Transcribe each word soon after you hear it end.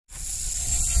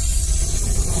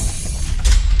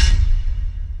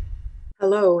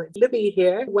Hello, Libby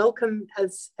here. Welcome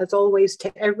as always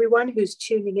to everyone who's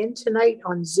tuning in tonight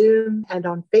on Zoom and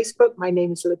on Facebook. My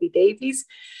name is Libby Davies,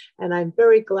 and I'm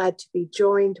very glad to be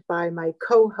joined by my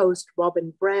co-host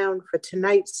Robin Browne for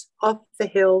tonight's Off the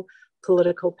Hill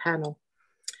political panel.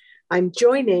 I'm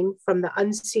joining from the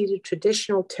unceded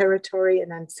traditional territory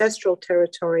and ancestral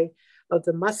territory of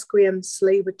the Musqueam,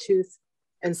 Tsleil-Waututh,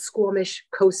 and Squamish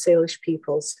Coast Salish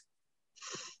peoples.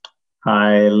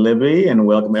 Hi, Libby, and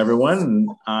welcome everyone.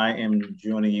 I am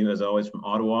joining you as always from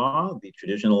Ottawa, the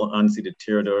traditional unceded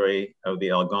territory of the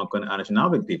Algonquin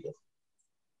Anishinaabe people.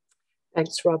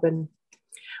 Thanks, Robin.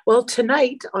 Well,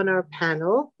 tonight on our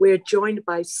panel, we're joined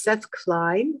by Seth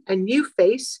Klein, a new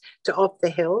face to Off the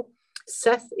Hill.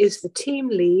 Seth is the team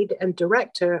lead and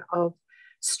director of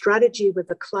strategy with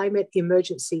the Climate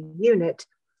Emergency Unit.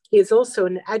 He is also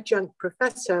an adjunct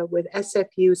professor with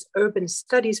SFU's Urban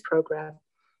Studies program.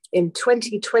 In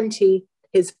 2020,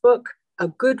 his book, A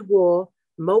Good War,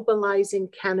 Mobilizing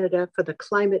Canada for the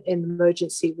Climate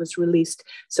Emergency, was released.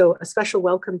 So a special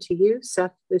welcome to you,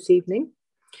 Seth, this evening.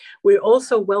 We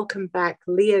also welcome back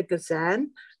Leah Gazan.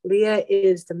 Leah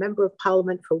is the Member of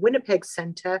Parliament for Winnipeg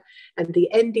Centre and the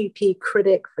NDP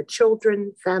critic for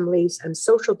children, families, and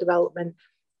social development,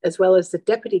 as well as the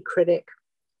deputy critic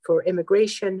for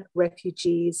immigration,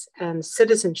 refugees, and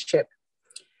citizenship.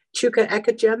 Chuka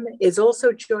Ejeckam is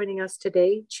also joining us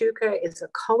today. Chuka is a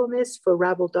columnist for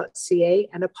rabble.ca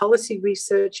and a policy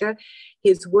researcher.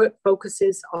 His work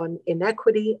focuses on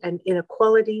inequity and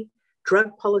inequality,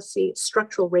 drug policy,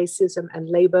 structural racism, and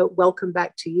labor. Welcome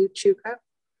back to you, Chuka.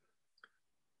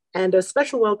 And a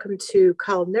special welcome to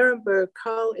Karl Nerenberg.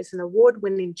 Karl is an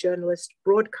award-winning journalist,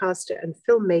 broadcaster, and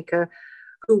filmmaker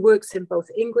who works in both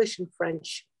English and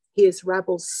French. He is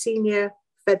Rabble's senior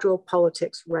federal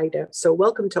politics writer. So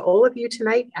welcome to all of you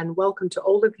tonight, and welcome to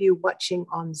all of you watching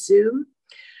on Zoom.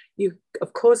 You,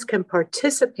 of course, can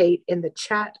participate in the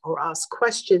chat or ask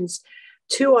questions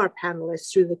to our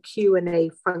panelists through the Q&A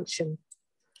function.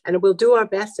 And we'll do our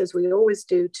best, as we always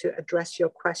do, to address your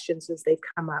questions as they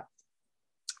come up.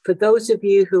 For those of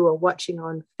you who are watching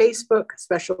on Facebook, a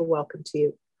special welcome to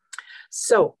you.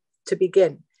 So to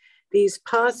begin, these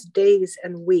past days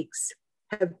and weeks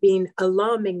have been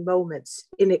alarming moments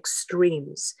in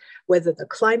extremes, whether the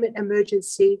climate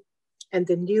emergency and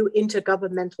the new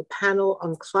Intergovernmental Panel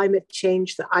on Climate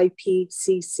Change, the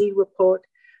IPCC report,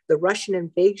 the Russian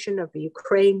invasion of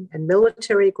Ukraine and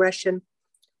military aggression,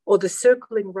 or the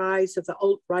circling rise of the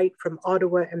alt-right from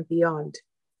Ottawa and beyond.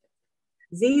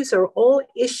 These are all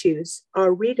issues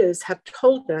our readers have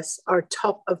told us are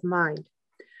top of mind.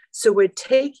 So we're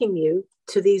taking you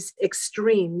to these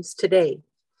extremes today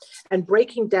and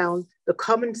breaking down the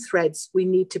common threads we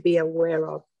need to be aware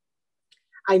of.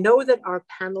 I know that our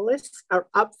panelists are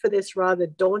up for this rather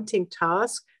daunting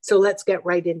task, so let's get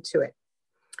right into it.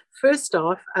 First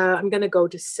off, I'm going to go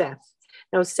to Seth.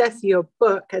 Now, Seth, your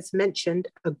book, as mentioned,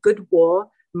 A Good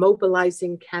War,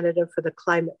 Mobilizing Canada for the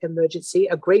Climate Emergency,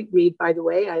 a great read, by the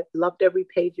way. I loved every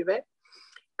page of it,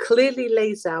 clearly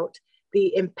lays out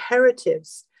the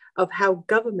imperatives of how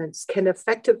governments can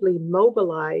effectively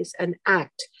mobilize and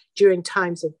act during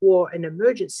times of war and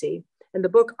emergency. And the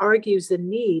book argues the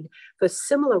need for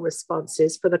similar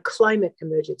responses for the climate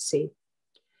emergency.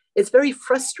 It's very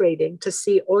frustrating to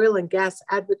see oil and gas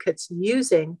advocates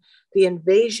using the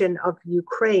invasion of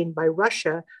Ukraine by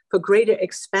Russia for greater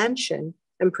expansion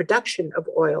and production of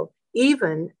oil,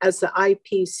 even as the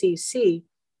IPCC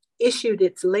issued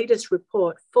its latest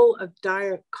report full of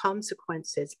dire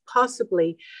consequences,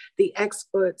 possibly the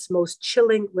experts' most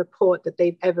chilling report that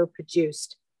they've ever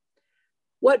produced.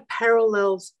 What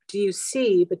parallels do you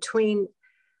see between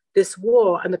this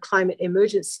war and the climate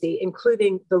emergency,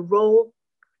 including the role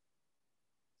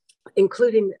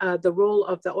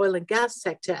of the oil and gas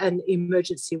sector and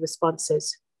emergency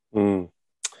responses?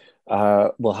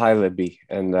 Well, hi, Libby,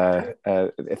 and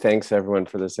thanks everyone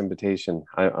for this invitation.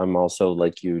 I'm also,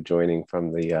 like you, joining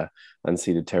from the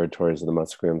unceded territories of the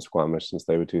Musqueam, Squamish, and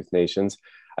Tsleil-Waututh nations.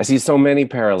 I see so many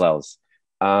parallels,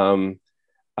 and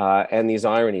these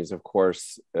ironies, of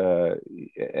course.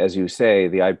 As you say,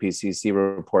 the IPCC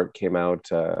report came out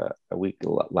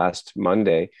last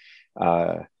Monday,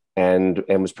 and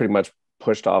was pretty much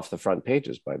pushed off the front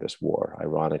pages by this war,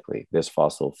 ironically, this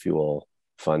fossil fuel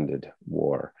funded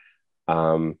war.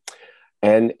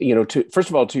 And, you know, first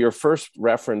of all, to your first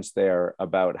reference there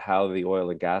about how the oil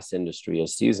and gas industry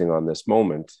is seizing on this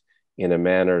moment in a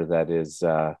manner that is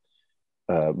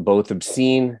both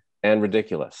obscene and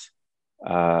ridiculous.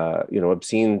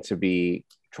 Obscene to be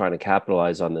trying to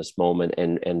capitalize on this moment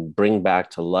and bring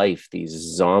back to life these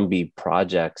zombie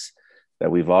projects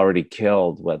that we've already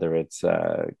killed, whether it's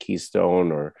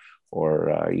Keystone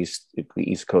or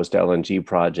East Coast LNG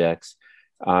projects,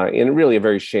 in really a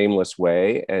very shameless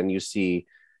way. And you see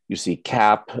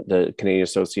CAP, the Canadian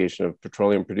Association of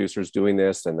Petroleum Producers, doing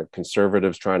this, and the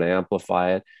Conservatives trying to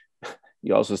amplify it.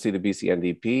 You also see the BC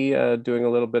NDP doing a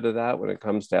little bit of that when it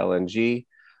comes to LNG.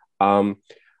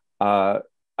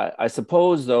 I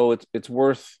suppose, though, it's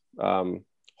worth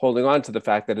holding on to the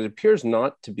fact that it appears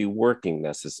not to be working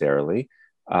necessarily.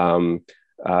 The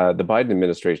Biden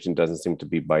administration doesn't seem to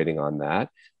be biting on that.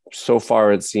 So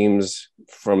far, it seems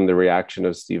from the reaction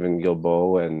of Stephen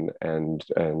Guilbeault and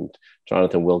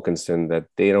Jonathan Wilkinson that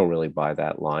they don't really buy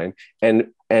that line.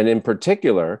 And in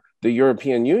particular, the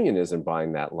European Union isn't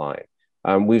buying that line.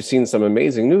 We've seen some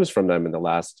amazing news from them in the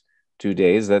last 2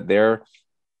 days that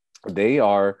they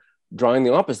are drawing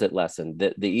the opposite lesson,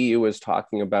 that the EU is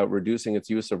talking about reducing its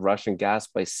use of Russian gas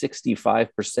by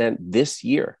 65% this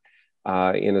year,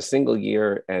 in a single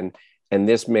year. And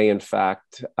this may, in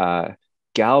fact,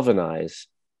 galvanize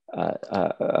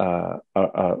a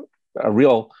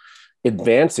real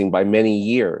advancing by many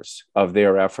years of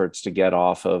their efforts to get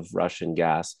off of Russian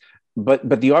gas.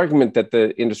 But the argument that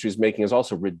the industry is making is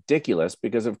also ridiculous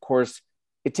because, of course,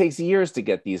 it takes years to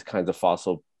get these kinds of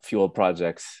fossil fuel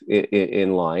projects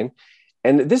in line.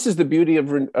 And this is the beauty of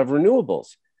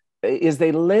renewables, is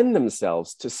they lend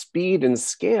themselves to speed and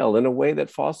scale in a way that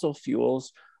fossil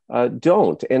fuels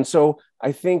don't. And so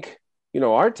I think,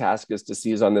 our task is to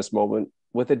seize on this moment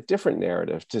with a different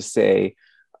narrative, to say,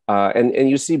 and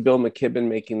you see Bill McKibben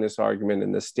making this argument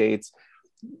in the States,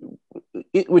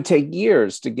 it would take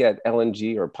years to get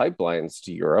LNG or pipelines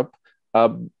to Europe,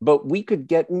 but we could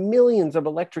get millions of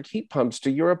electric heat pumps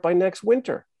to Europe by next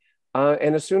winter.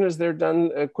 And as soon as they're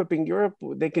done equipping Europe,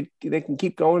 they can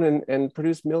keep going and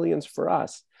produce millions for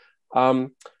us.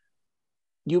 But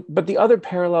the other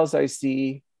parallels I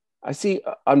see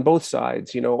on both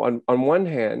sides. On one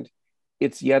hand,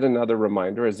 it's yet another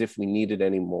reminder, as if we needed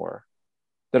any more,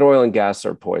 that oil and gas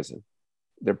are poison.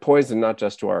 They're poison not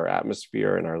just to our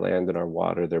atmosphere and our land and our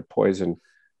water. They're poison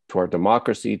to our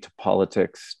democracy, to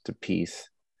politics, to peace.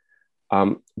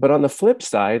 But on the flip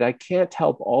side, I can't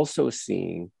help also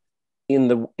seeing in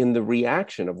the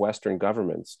reaction of Western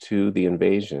governments to the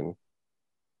invasion,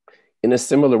 in a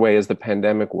similar way as the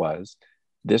pandemic was,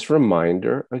 this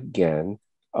reminder again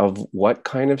of what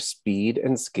kind of speed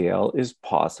and scale is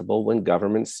possible when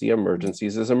governments see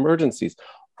emergencies as emergencies.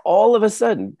 All of a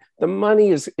sudden, the money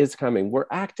is coming. We're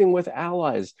acting with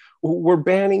allies. We're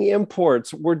banning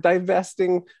imports. We're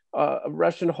divesting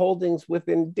Russian holdings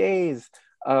within days.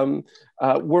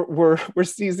 We're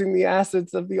seizing the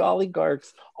assets of the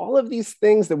oligarchs. All of these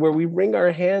things where we wring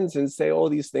our hands and say, "Oh,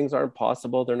 these things aren't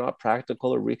possible. They're not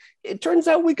practical." It turns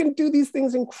out we can do these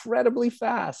things incredibly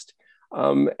fast.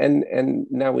 And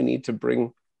now we need to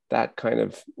bring that kind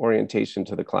of orientation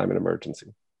to the climate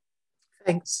emergency.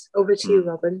 Thanks. Over to you,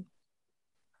 Robin.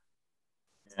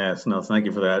 Yes, no, thank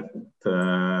you for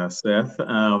that, Seth.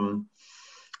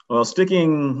 Well,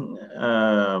 sticking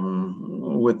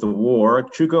with the war,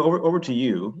 Chuka, over to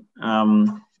you.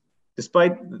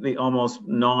 Despite the almost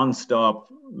non-stop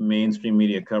mainstream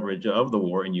media coverage of the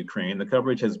war in Ukraine, the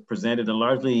coverage has presented a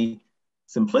largely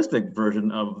simplistic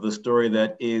version of the story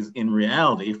that is in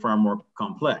reality far more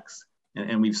complex.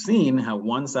 And we've seen how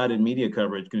one-sided media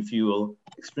coverage can fuel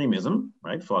extremism,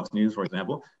 right? Fox News, for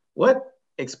example. What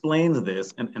explains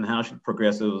this, and how should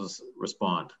progressives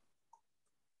respond?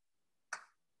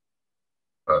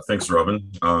 Thanks,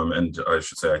 Robin. And I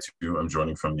should say, I too am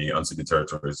joining from the unceded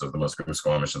territories of the Musqueam,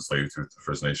 Squamish, and Tsleil-Waututh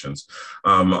First Nations.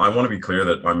 I want to be clear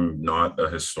that I'm not a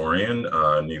historian,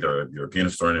 neither a European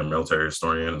historian or military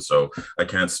historian, and so I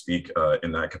can't speak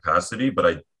in that capacity, but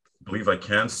I believe I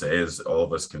can say, as all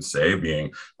of us can say,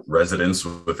 being residents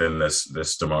within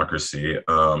this democracy,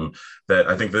 that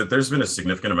I think that there's been a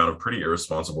significant amount of pretty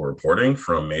irresponsible reporting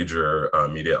from major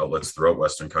media outlets throughout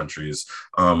Western countries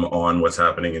on what's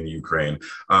happening in the Ukraine.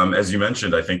 As you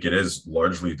mentioned, I think it is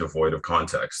largely devoid of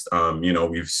context.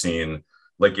 We've seen,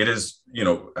 it is,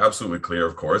 absolutely clear,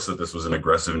 of course, that this was an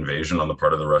aggressive invasion on the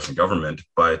part of the Russian government,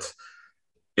 but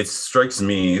it strikes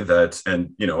me that,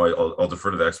 and I'll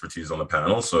defer to the expertise on the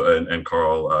panel. So, and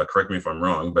Karl, correct me if I'm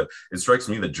wrong, but it strikes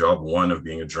me that job one of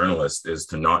being a journalist is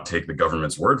to not take the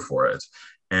government's word for it.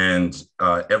 And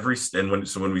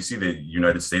when we see the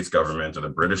United States government or the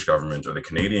British government or the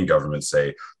Canadian government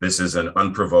say this is an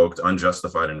unprovoked,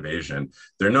 unjustified invasion,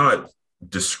 they're not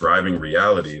describing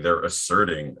reality, they're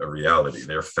asserting a reality.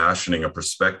 They're fashioning a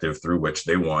perspective through which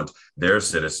they want their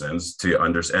citizens to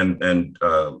understand, and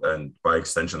by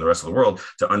extension, the rest of the world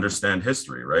to understand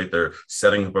history, right? They're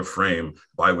setting up a frame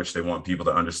by which they want people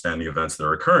to understand the events that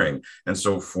are occurring. And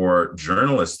so for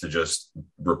journalists to just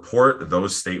report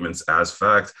those statements as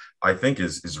fact, I think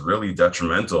is really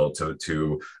detrimental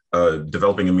to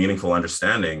developing a meaningful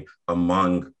understanding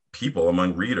among people,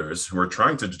 among readers who are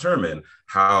trying to determine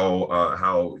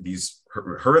how these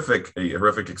horrific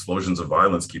explosions of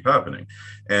violence keep happening.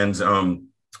 And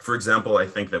for example, I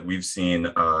think that we've seen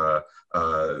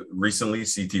recently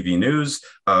CTV News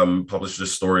published a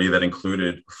story that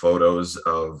included photos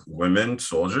of women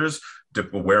soldiers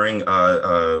wearing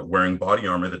body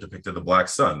armor that depicted the Black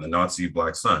Sun, the Nazi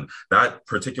Black Sun. That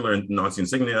particular Nazi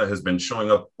insignia has been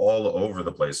showing up all over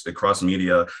the place, across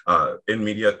media, in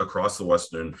media across the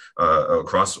Western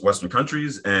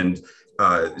countries, and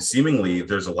seemingly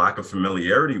there's a lack of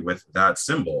familiarity with that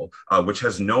symbol, which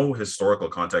has no historical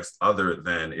context other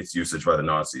than its usage by the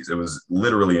Nazis. It was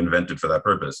literally invented for that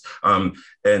purpose.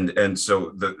 And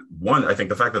so I think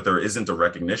the fact that there isn't a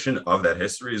recognition of that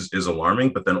history is alarming,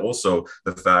 but then also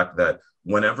the fact that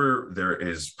whenever there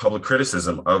is public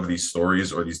criticism of these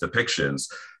stories or these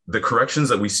depictions, the corrections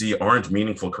that we see aren't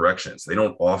meaningful corrections. They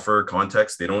don't offer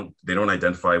context. They don't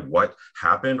identify what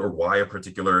happened or why a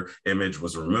particular image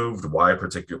was removed, what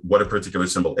a particular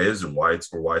symbol is and why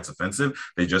it's offensive.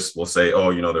 They just will say,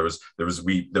 oh, there was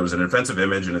an offensive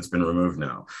image and it's been removed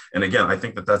now. And again, I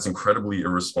think that that's incredibly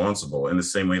irresponsible, in the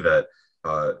same way that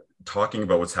talking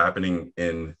about what's happening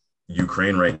in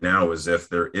Ukraine right now as if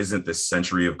there isn't this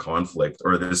century of conflict,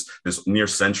 or this near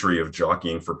century of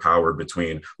jockeying for power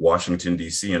between Washington,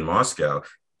 D.C. and Moscow,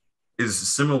 is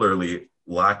similarly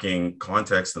lacking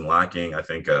context and lacking, I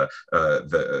think,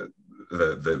 the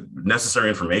necessary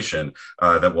information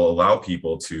that will allow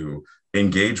people to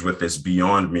engage with this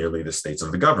beyond merely the states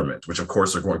of the government, which of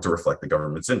course are going to reflect the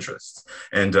government's interests.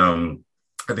 And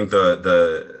I think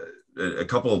a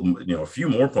couple, a few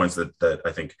more points that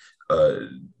I think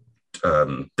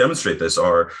demonstrate this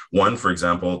are, one, for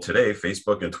example, today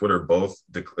Facebook and Twitter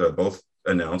both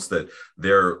announced that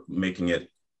they're making it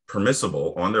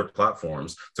permissible on their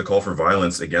platforms to call for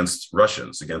violence against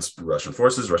Russians, against Russian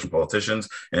forces, Russian politicians,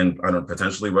 and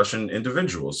potentially Russian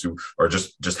individuals who are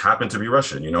just happen to be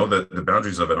Russian. The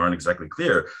boundaries of it aren't exactly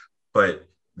clear, but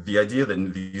the idea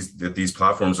that these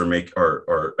platforms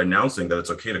are announcing that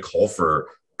it's okay to call for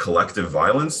collective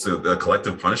violence, so the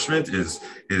collective punishment is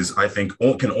I think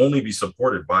can only be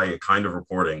supported by a kind of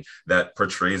reporting that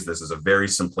portrays this as a very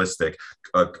simplistic,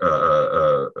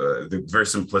 the very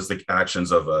simplistic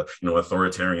actions of a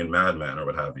authoritarian madman or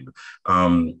what have you.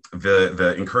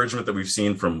 The encouragement that we've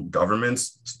seen from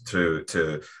governments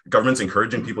to governments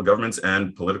encouraging people, governments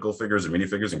and political figures and media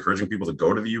figures encouraging people to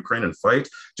go to the Ukraine and fight,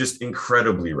 just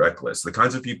incredibly reckless. The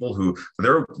kinds of people who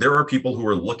there are people who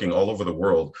are looking all over the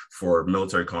world for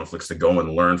military conflicts to go and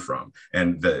learn from,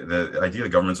 and the idea that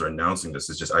governments are announcing this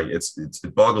is just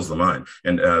it boggles the mind.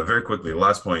 And very quickly, the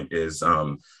last point is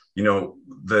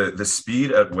the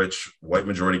speed at which white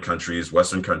majority countries,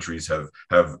 Western countries, have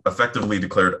effectively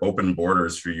declared open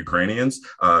borders for Ukrainians.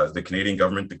 The Canadian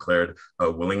government declared a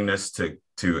willingness to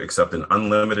accept an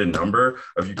unlimited number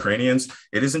of Ukrainians.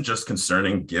 It isn't just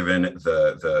concerning given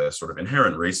the sort of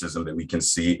inherent racism that we can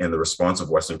see in the response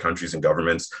of Western countries and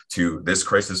governments to this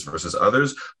crisis versus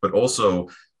others, but also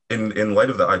in light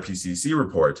of the IPCC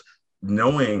report,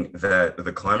 knowing that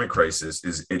the climate crisis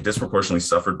is disproportionately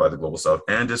suffered by the global South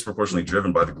and disproportionately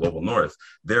driven by the global North,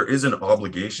 there is an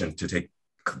obligation to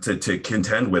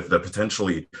contend with the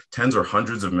potentially tens or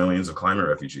hundreds of millions of climate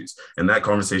refugees. And that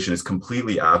conversation is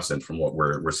completely absent from what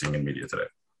we're seeing in media today.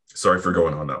 Sorry for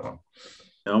going on that long.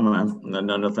 No, man.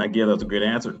 No, thank you. That's a great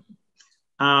answer.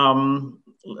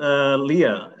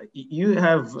 Leah, you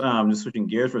have, just switching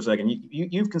gears for a second,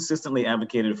 you've consistently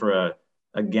advocated for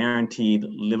a guaranteed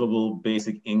livable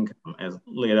basic income as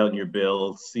laid out in your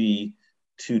bill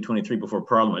C-223 before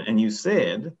Parliament. And you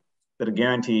said that a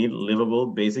guaranteed livable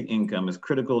basic income is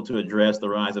critical to address the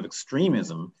rise of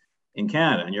extremism in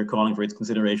Canada. And you're calling for its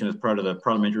consideration as part of the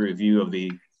parliamentary review of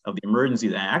the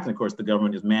Emergencies Act. And of course, the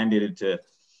government is mandated to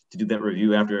do that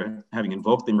review after having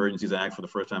invoked the Emergencies Act for the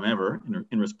first time ever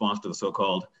in response to the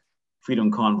so-called Freedom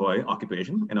Convoy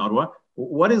occupation in Ottawa.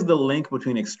 What is the link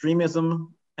between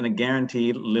extremism and a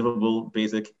guaranteed livable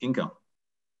basic income?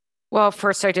 Well,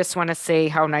 first, I just want to say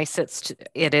how nice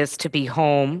it is to be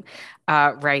home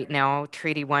right now.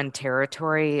 Treaty One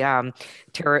territory,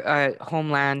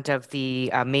 homeland of the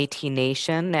Métis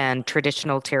Nation and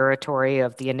traditional territory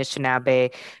of the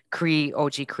Anishinaabe, Cree,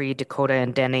 Oji-Cree, Dakota,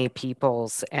 and Dene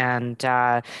peoples. And,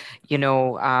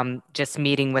 just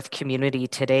meeting with community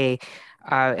today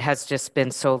has just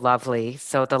been so lovely.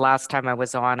 So the last time I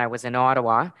was on, I was in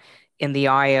Ottawa in the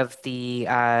eye of the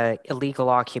illegal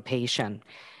occupation.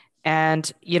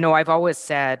 And, I've always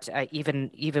said,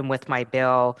 even with my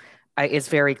bill, is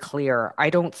very clear.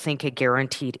 I don't think a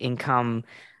guaranteed income,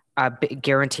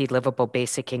 guaranteed livable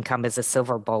basic income is a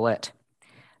silver bullet.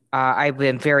 I've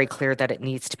been very clear that it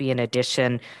needs to be in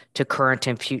addition to current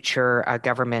and future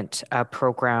government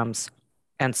programs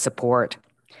and support.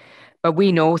 But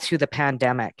we know through the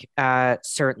pandemic,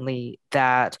 certainly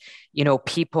that,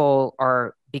 people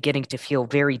are beginning to feel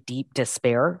very deep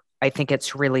despair. I think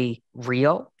it's really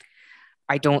real.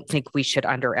 I don't think we should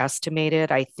underestimate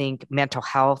it. I think mental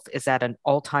health is at an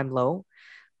all-time low.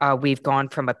 We've gone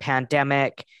from a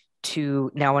pandemic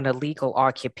to now an illegal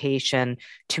occupation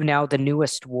to now the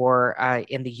newest war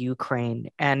in the Ukraine,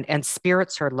 and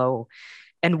spirits are low.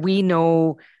 And we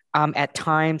know at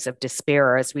times of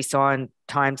despair, as we saw in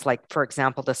times like, for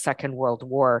example, the Second World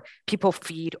War, people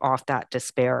feed off that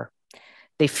despair.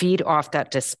 They feed off that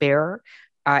despair.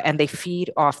 And they feed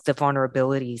off the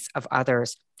vulnerabilities of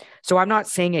others. So I'm not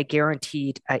saying a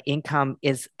guaranteed income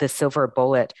is the silver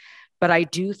bullet, but I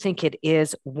do think it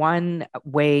is one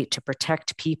way to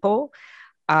protect people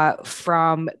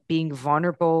from being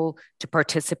vulnerable to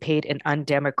participate in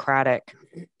undemocratic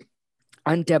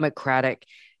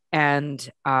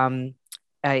and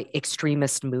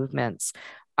extremist movements.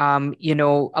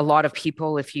 A lot of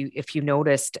people, if you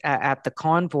noticed at the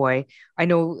convoy, I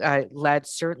know led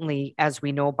certainly, as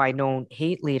we know, by known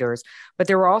hate leaders, but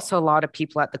there were also a lot of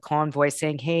people at the convoy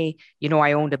saying, hey,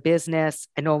 I owned a business.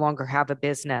 I no longer have a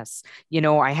business.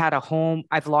 I had a home.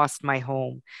 I've lost my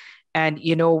home. And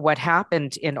what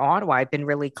happened in Ottawa, I've been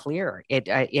really clear.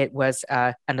 It was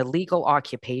an illegal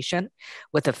occupation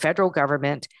with a federal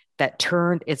government that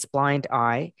turned its blind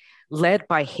eye, led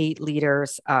by hate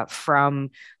leaders from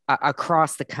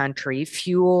across the country,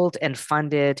 fueled and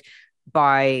funded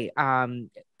by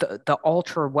the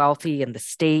ultra wealthy in the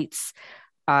States.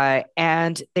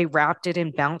 And they wrapped it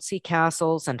in bouncy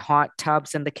castles and hot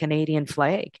tubs and the Canadian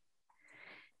flag,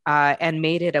 and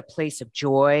made it a place of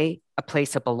joy, a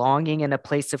place of belonging, and a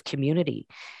place of community.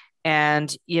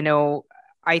 And,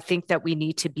 I think that we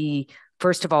need to be,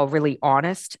 first of all, really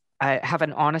honest, have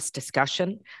an honest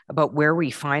discussion about where we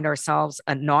find ourselves,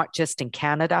 and not just in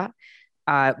Canada,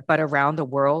 but around the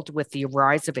world, with the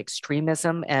rise of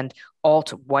extremism and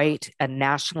alt-white and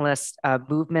nationalist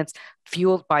movements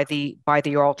fueled by the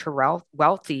ultra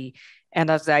wealthy.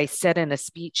 And as I said in a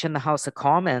speech in the House of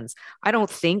Commons, I don't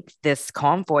think this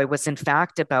convoy was in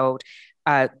fact about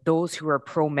those who are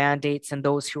pro-mandates and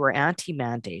those who are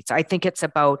anti-mandates. I think it's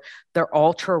about the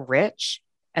ultra-rich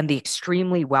and the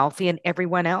extremely wealthy and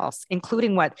everyone else,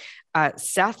 including what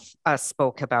Seth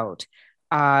spoke about,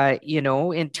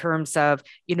 in terms of,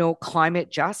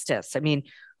 climate justice. I mean,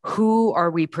 who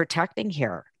are we protecting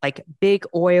here? Like big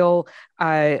oil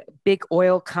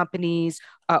companies,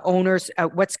 owners,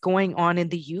 what's going on in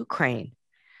the Ukraine?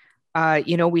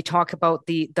 We talk about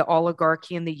the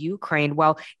oligarchy in the Ukraine.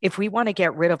 Well, if we want to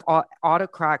get rid of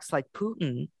autocrats like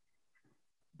Putin,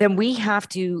 then we have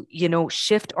to,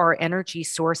 shift our energy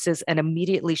sources and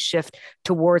immediately shift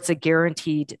towards a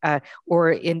guaranteed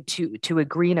or to a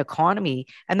green economy.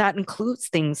 And that includes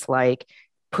things like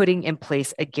putting in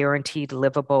place a guaranteed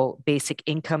livable basic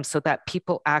income so that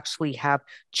people actually have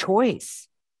choice.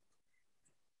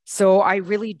 So I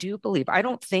really do believe, I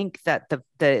don't think that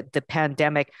the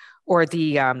pandemic or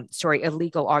the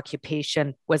illegal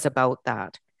occupation was about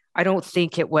that. I don't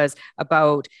think it was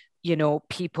about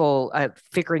people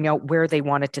figuring out where they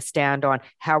wanted to stand on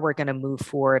how we're going to move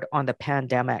forward on the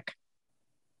pandemic.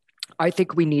 I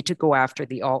think we need to go after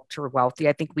the ultra wealthy.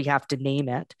 I think we have to name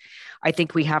it. I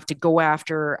think we have to go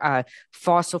after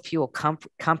fossil fuel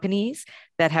companies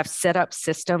that have set up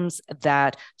systems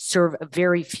that serve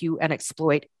very few and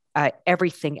exploit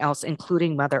everything else,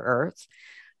 including Mother Earth.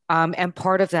 And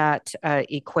part of that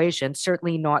equation,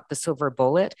 certainly not the silver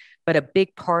bullet, but a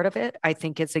big part of it, I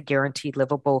think, is a guaranteed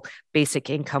livable basic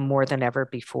income more than ever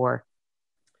before.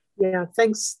 Yeah,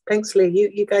 thanks,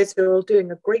 Lee. You guys are all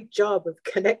doing a great job of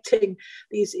connecting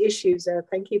these issues.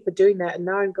 Thank you for doing that. And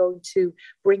now I'm going to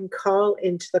bring Karl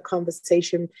into the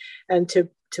conversation and to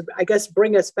I guess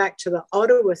bring us back to the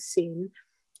Ottawa scene.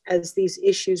 as these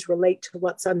issues relate to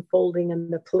what's unfolding in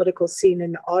the political scene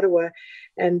in Ottawa.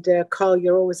 And Karl,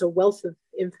 you're always a wealth of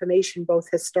information, both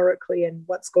historically and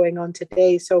what's going on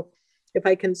today. So if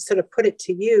I can sort of put it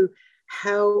to you,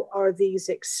 how are these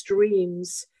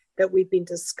extremes that we've been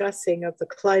discussing of the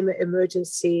climate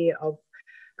emergency, of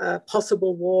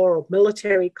possible war or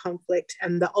military conflict,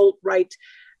 and the alt-right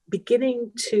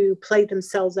beginning to play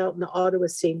themselves out in the Ottawa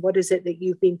scene? What is it that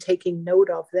you've been taking note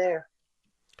of there?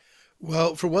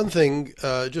 Well, for one thing,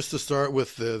 just to start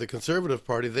with the Conservative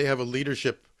Party, they have a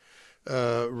leadership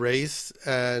race,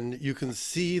 and you can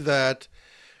see that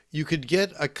you could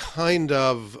get a kind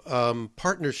of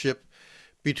partnership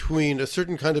between a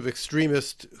certain kind of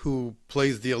extremist who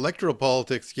plays the electoral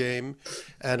politics game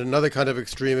and another kind of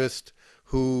extremist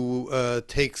who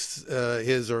takes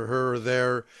his or her or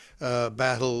their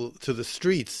battle to the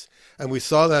streets. And we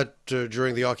saw that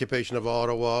during the occupation of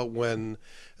Ottawa, when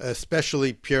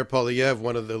especially Pierre Poilievre,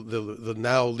 one of the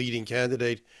now leading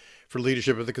candidate for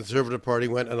leadership of the Conservative Party,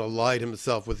 went and allied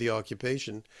himself with the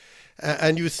occupation.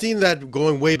 And you've seen that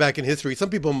going way back in history. Some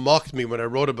people mocked me when I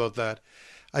wrote about that.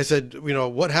 I said, you know,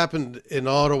 what happened in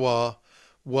Ottawa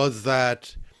was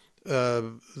that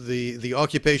the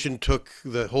occupation took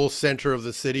the whole center of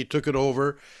the city, took it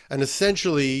over, and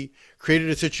essentially created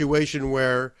a situation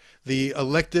where the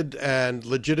elected and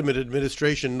legitimate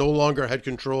administration no longer had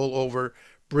control over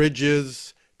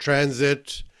bridges,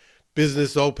 transit,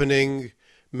 business opening,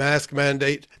 mask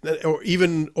mandate, or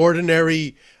even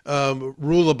ordinary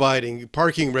rule-abiding,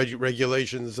 parking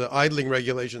regulations, idling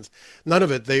regulations. None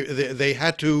of it. They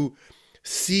had to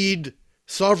cede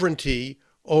sovereignty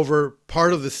over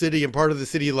part of the city and part of the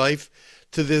city life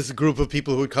to this group of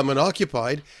people who had come and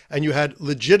occupied, and you had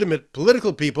legitimate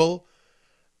political people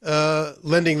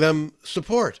lending them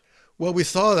support. Well, we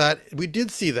saw that. We did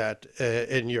see that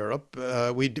in Europe.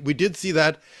 We did see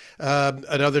that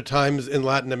at other times in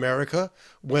Latin America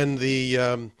when the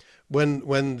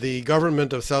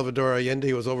government of Salvador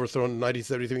Allende was overthrown in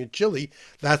 1973 in Chile.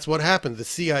 That's what happened. The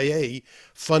CIA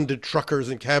funded truckers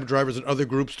and cab drivers and other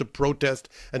groups to protest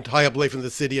and tie up life in the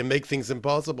city and make things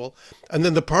impossible. And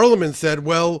then the parliament said,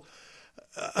 well,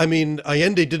 I mean,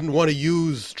 Allende didn't want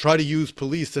to try to use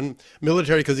police and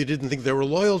military because he didn't think they were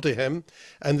loyal to him.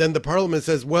 And then the parliament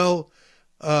says, well,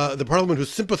 the parliament who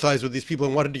sympathized with these people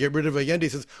and wanted to get rid of Allende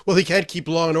says, well, he can't keep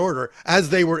law and order, as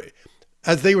they were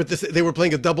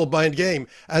playing a double-bind game,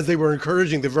 as they were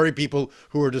encouraging the very people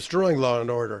who were destroying law and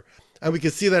order. And we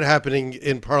can see that happening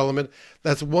in Parliament.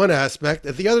 That's one aspect.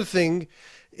 And the other thing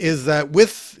is that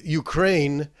with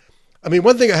Ukraine, I mean,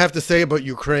 one thing I have to say about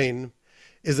Ukraine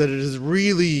is that it has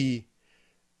really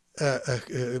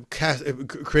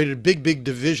created big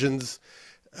divisions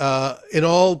in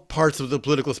all parts of the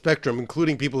political spectrum,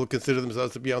 including people who consider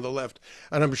themselves to be on the left.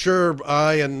 And I'm sure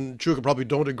I and Chuka probably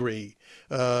don't agree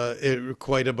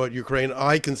quite about Ukraine.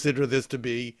 I consider this to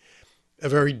be a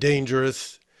very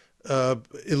dangerous,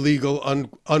 illegal,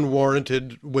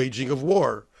 unwarranted waging of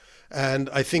war. And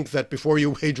I think that before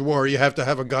you wage war, you have to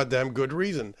have a goddamn good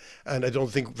reason. And I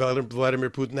don't think Vladimir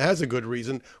Putin has a good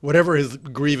reason, whatever his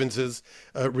grievances,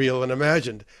 real and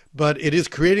imagined. But it is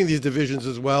creating these divisions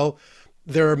as well.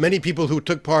 There are many people who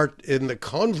took part in the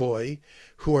convoy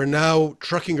who are now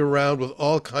trucking around with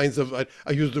all kinds of, I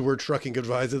use the word trucking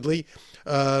advisedly,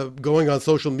 going on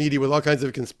social media with all kinds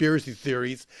of conspiracy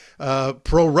theories,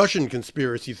 pro-Russian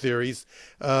conspiracy theories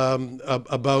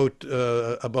about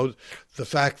the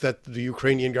fact that the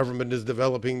Ukrainian government is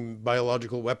developing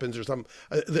biological weapons or something.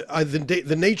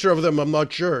 The nature of them, I'm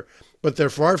not sure, but they're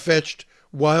far-fetched,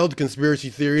 wild conspiracy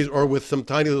theories or with some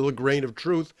tiny little grain of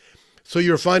truth. So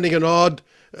you're finding an odd,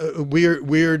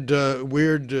 weird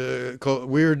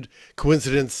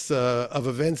coincidence of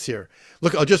events here.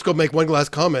 Look, I'll just go make one last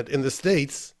comment. In the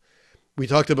States, we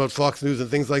talked about Fox News and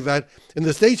things like that. In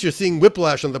the States, you're seeing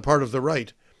whiplash on the part of the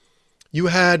right. You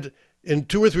had in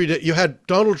 2 or 3 days, you had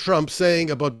Donald Trump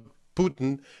saying about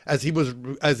Putin as he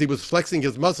was flexing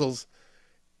his muscles,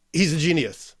 he's a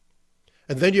genius.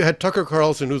 And then you had Tucker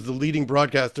Carlson, who's the leading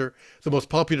broadcaster, the most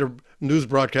popular news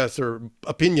broadcaster,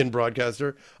 opinion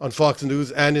broadcaster on Fox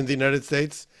News and in the United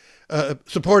States,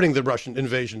 supporting the Russian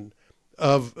invasion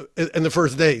in the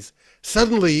first days.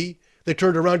 Suddenly, they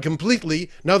turned around completely.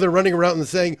 Now they're running around and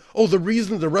saying, oh, the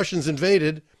reason the Russians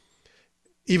invaded,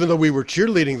 even though we were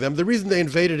cheerleading them, the reason they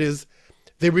invaded is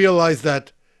they realized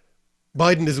that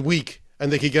Biden is weak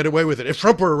and they could get away with it. If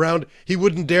Trump were around, he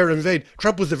wouldn't dare invade.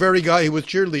 Trump was the very guy who was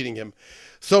cheerleading him.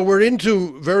 So we're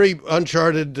into very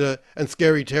uncharted and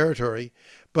scary territory.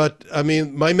 But I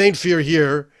mean, my main fear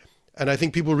here, and I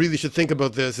think people really should think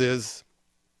about this, is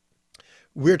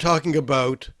we're talking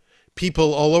about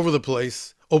people all over the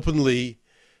place openly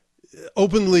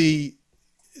openly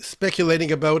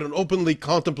speculating about and openly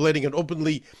contemplating and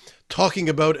openly talking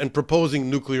about and proposing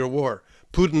nuclear war.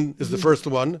 Putin is the first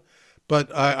one, but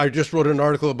I just wrote an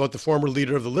article about the former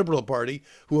leader of the Liberal Party,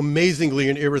 who amazingly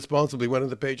and irresponsibly went on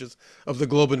the pages of the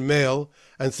Globe and Mail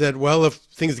and said, well, if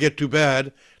things get too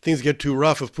bad, things get too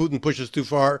rough, if Putin pushes too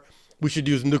far, we should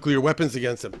use nuclear weapons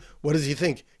against him. What does he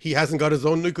think? He hasn't got his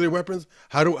own nuclear weapons?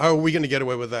 How are we going to get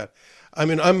away with that? I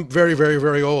mean, I'm very, very,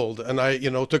 very old, and I,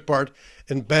 took part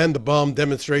in ban the bomb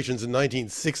demonstrations in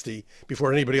 1960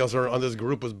 before anybody else on this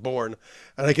group was born.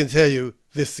 And I can tell you,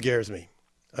 this scares me.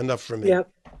 Enough from me.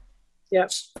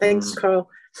 Yep. Thanks, Karl.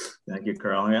 Thank you,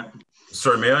 Karl. Yeah.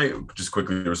 Sorry, may I just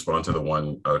quickly respond to the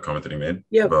one comment that he made?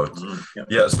 Yep.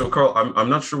 Yeah. So, Karl, I'm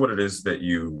not sure what it is that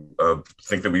you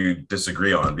think that we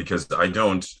disagree on, because I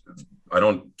don't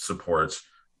support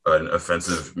an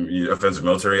offensive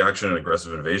military action and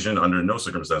aggressive invasion. Under no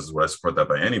circumstances would I support that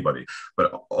by anybody.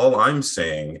 But all I'm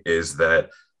saying is that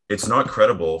it's not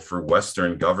credible for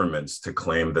Western governments to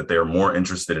claim that they are more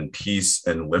interested in peace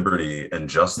and liberty and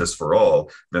justice for all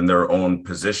than their own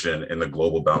position in the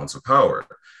global balance of power.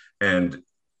 And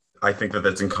I think that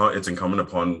it's incumbent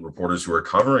upon reporters who are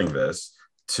covering this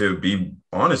to be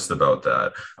honest about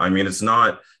that. I mean, it's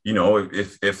not,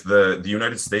 if the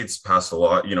United States passed a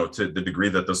law, to the degree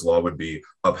that this law would be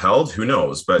upheld, who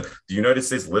knows? But the United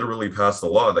States literally passed a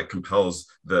law that compels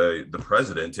the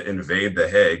president to invade The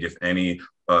Hague if any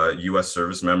U.S.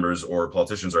 service members or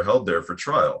politicians are held there for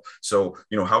trial. So,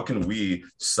 how can we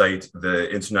cite the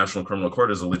International Criminal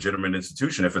Court as a legitimate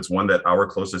institution if it's one that our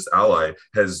closest ally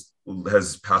has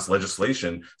passed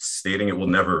legislation stating it will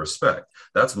never respect?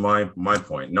 That's my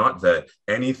point. Not that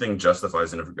anything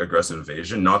justifies an aggressive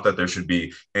invasion, not that there should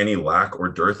be any lack or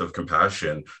dearth of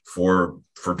compassion for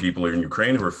people in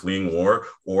Ukraine who are fleeing war,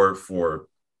 or for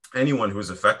anyone who's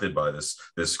affected by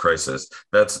this crisis.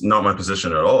 That's not my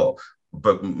position at all.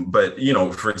 But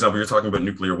for example, you're talking about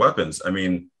nuclear weapons. I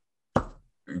mean,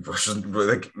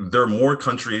 there are more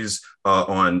countries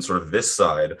on sort of this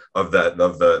side of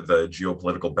the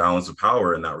geopolitical balance of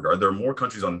power in that regard. There are more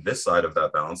countries on this side of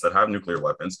that balance that have nuclear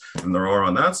weapons than there are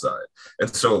on that side. And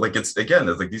so, it's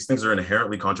these things are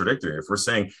inherently contradictory. If we're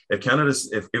saying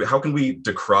how can we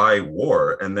decry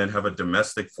war and then have a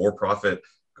domestic for-profit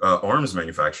arms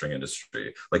manufacturing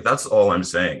industry? That's all I'm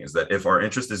saying, is that if our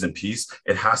interest is in peace,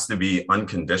 it has to be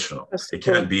unconditional. It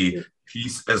can't be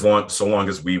peace so long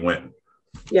as we win.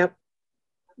 Yep.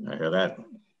 I hear that.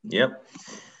 Yep.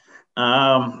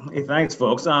 Hey, thanks,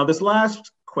 folks. This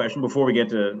last question before we get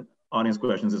to audience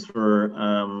questions is for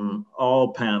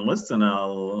all panelists, and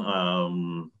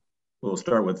we'll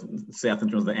start with Seth in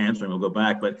terms of the answering. We'll go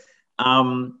back, but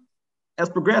as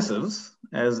progressives,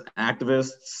 as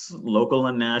activists, local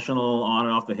and national, on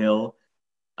and off the Hill,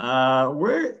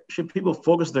 where should people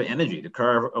focus their energy to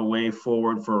carve a way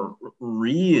forward for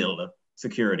real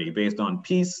security based on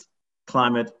peace,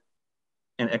 climate,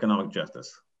 and economic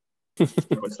justice?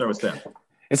 Let's start with Seth.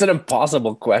 It's an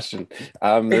impossible question.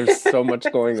 There's so much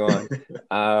going on,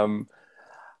 and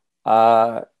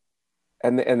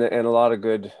a lot of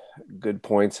good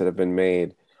points that have been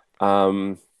made.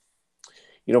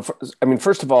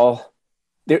 First of all,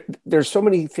 there's so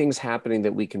many things happening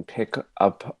that we can pick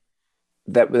up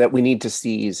that we need to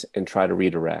seize and try to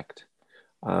redirect.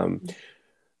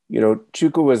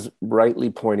 Chuka was rightly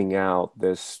pointing out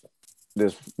this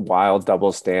wild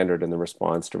double standard in the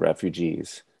response to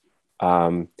refugees.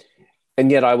 And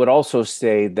yet I would also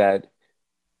say that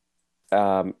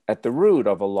at the root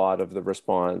of a lot of the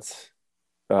response,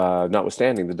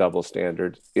 notwithstanding the double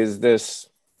standard, is this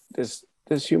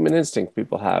human instinct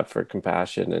people have for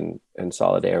compassion and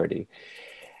solidarity.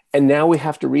 And now we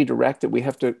have to redirect it. We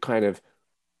have to kind of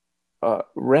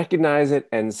recognize it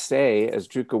and say, as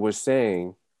Chuka was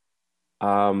saying,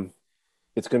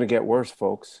 it's going to get worse,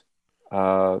 folks.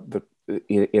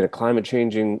 In a climate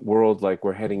changing world like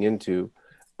we're heading into,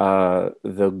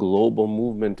 the global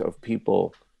movement of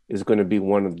people is going to be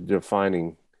one of the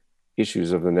defining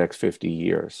issues of the next 50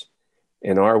 years.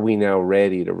 And are we now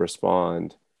ready to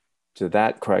respond to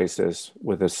that crisis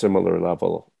with a similar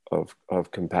level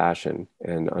of compassion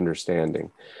and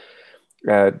understanding?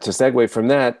 To segue from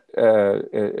that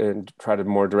and try to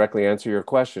more directly answer your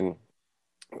question,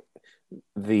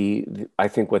 I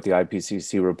think what the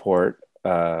IPCC report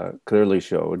clearly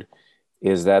showed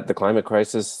is that the climate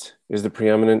crisis is the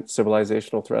preeminent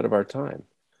civilizational threat of our time.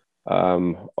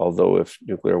 Although if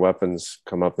nuclear weapons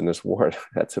come up in this war,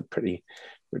 that's a pretty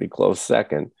close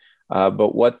second.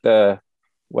 But what the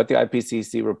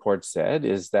IPCC report said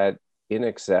is that in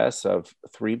excess of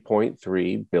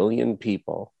 3.3 billion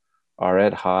people are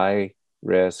at high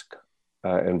risk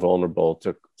and vulnerable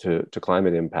to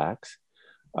climate impacts.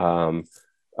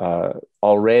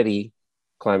 Already,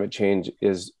 climate change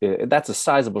that's a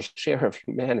sizable share of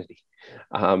humanity,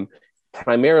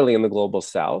 primarily in the global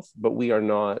South, but we are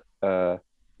not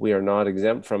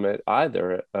exempt from it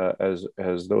either, as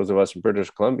those of us in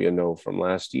British Columbia know from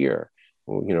last year.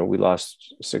 You know, we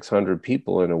lost 600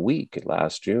 people in a week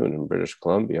last June in British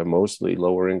Columbia, mostly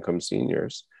lower income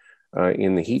seniors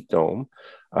in the heat dome.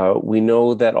 We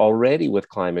know that already with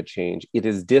climate change, it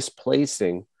is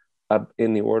displacing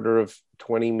in the order of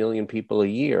 20 million people a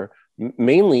year,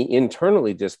 mainly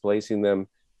internally displacing them,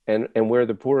 and where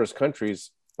the poorest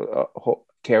countries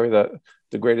carry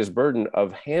the greatest burden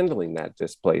of handling that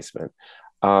displacement.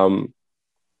 So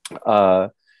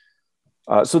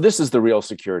this is the real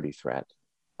security threat.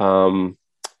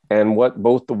 And what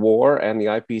both the war and the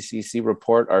IPCC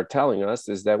report are telling us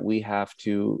is that we have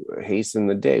to hasten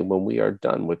the day when we are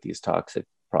done with these toxic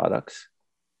products,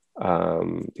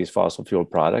 these fossil fuel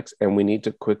products, and we need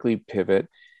to quickly pivot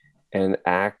and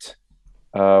act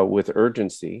with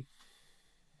urgency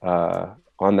on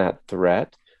that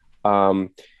threat.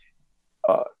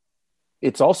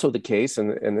 It's also the case,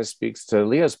 and this speaks to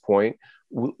Leah's point,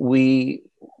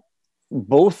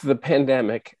 both the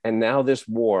pandemic and now this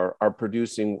war are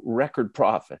producing record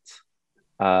profits.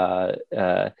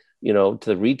 You know, to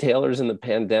the retailers in the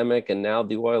pandemic, and now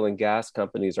the oil and gas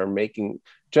companies are making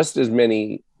just as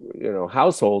many, you know,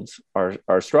 households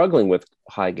are struggling with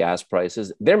high gas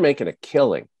prices. They're making a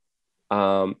killing.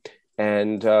 And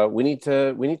we need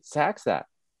to tax that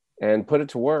and put it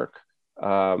to work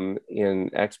in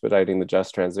expediting the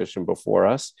just transition before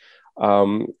us.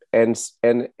 And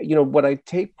you know, what I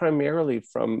take primarily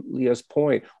from Leah's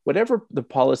point, whatever the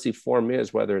policy form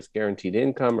is, whether it's guaranteed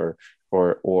income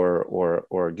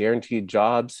or guaranteed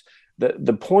jobs,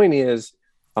 the point is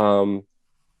the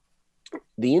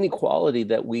inequality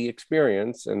that we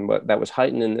experience and that was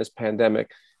heightened in this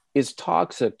pandemic is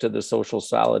toxic to the social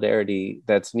solidarity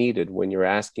that's needed when you're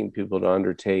asking people to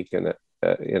undertake in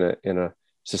a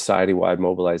society-wide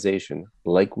mobilization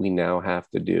like we now have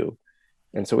to do.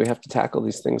 And so we have to tackle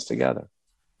these things together.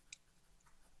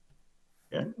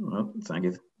 Yeah, well, thank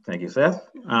you, Seth.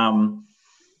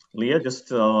 Leah,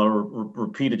 just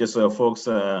repeat it just so folks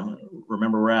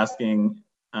remember we're asking,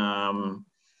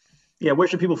 where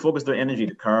should people focus their energy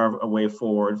to carve a way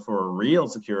forward for real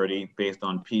security based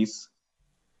on peace,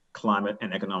 climate,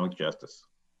 and economic justice?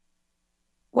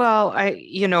 Well,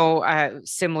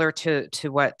 similar to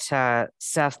what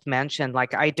Seth mentioned,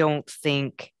 like, I don't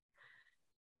think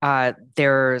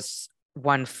there's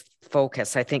one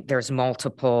focus. I think there's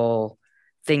multiple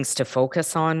things to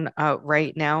focus on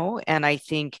right now. And I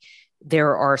think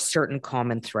there are certain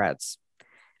common threads.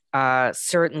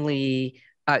 Certainly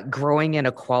growing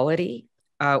inequality.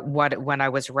 When I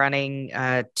was running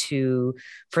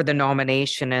for the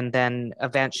nomination and then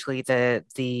eventually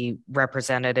the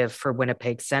representative for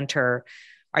Winnipeg Centre,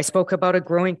 I spoke about a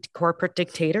growing corporate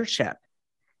dictatorship.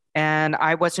 And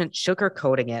I wasn't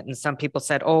sugarcoating it. And some people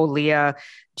said, "Oh, Leah,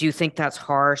 do you think that's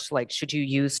harsh? Like, should you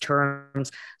use terms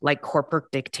like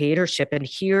corporate dictatorship?" And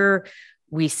here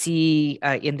we see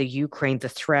in the Ukraine the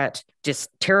threat,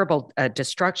 just terrible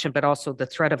destruction, but also the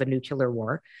threat of a nuclear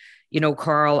war. You know,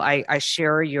 Karl, I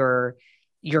share your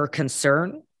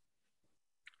concern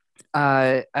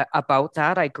about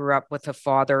that. I grew up with a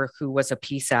father who was a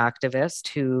peace activist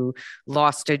who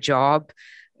lost a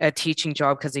teaching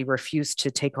job because he refused to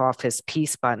take off his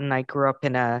peace button. I grew up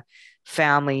in a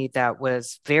family that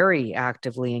was very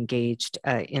actively engaged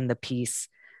in the peace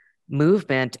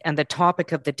movement. And the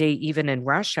topic of the day, even in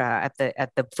Russia, at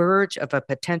the verge of a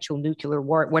potential nuclear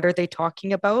war, what are they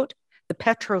talking about? The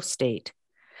petrostate,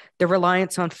 the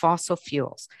reliance on fossil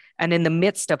fuels. And in the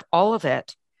midst of all of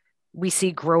it, we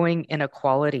see growing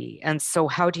inequality. And so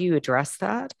how do you address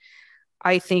that?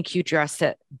 I think you address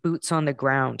it boots on the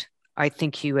ground. I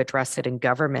think you address it in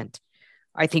government.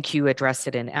 I think you address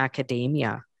it in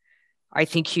academia. I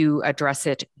think you address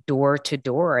it door to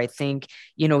door. I think,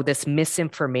 this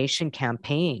misinformation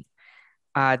campaign,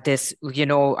 I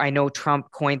know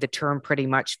Trump coined the term pretty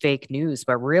much fake news,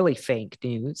 but really fake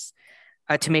news,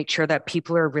 to make sure that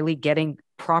people are really getting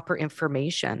proper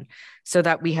information so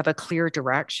that we have a clear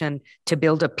direction to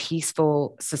build a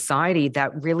peaceful society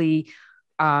that really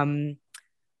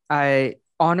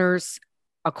honors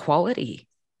equality,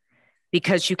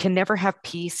 because you can never have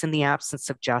peace in the absence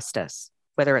of justice,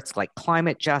 whether it's like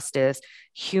climate justice,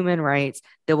 human rights.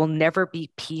 There will never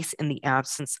be peace in the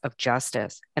absence of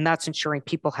justice. And that's ensuring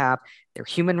people have their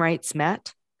human rights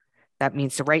met. That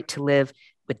means the right to live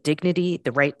with dignity,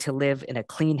 the right to live in a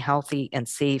clean, healthy, and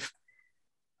safe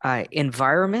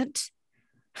environment,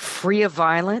 free of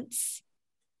violence,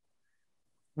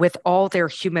 with all their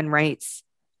human rights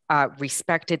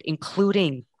respected,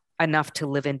 including enough to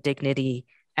live in dignity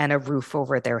and a roof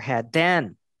over their head,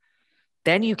 then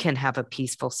you can have a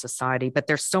peaceful society. But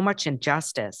there's so much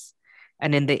injustice,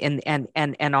 and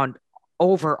on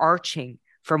overarching,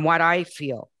 from what I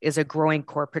feel, is a growing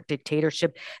corporate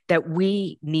dictatorship, that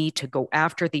we need to go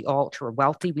after the ultra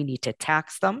wealthy. We need to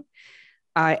tax them.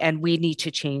 And we need to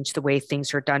change the way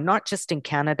things are done, not just in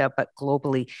Canada, but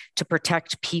globally, to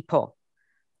protect people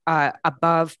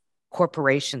above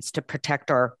corporations, to protect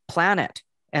our planet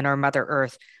and our Mother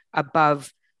Earth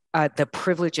above the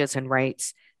privileges and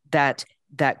rights that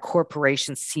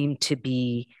corporations seem to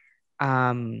be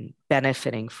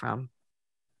benefiting from.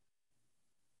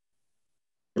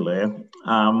 Leah.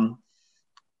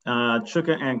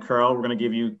 Chuka and Karl, we're going to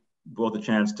give you both a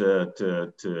chance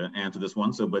to answer this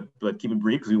one. So, but keep it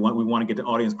brief, because we want to get to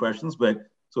audience questions. But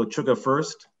so Chuka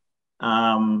first.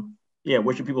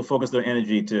 Where should people focus their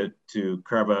energy to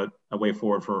carve out a way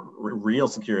forward for real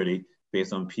security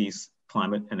based on peace,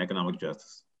 climate, and economic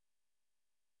justice?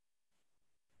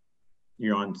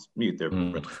 You're on mute there.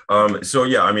 So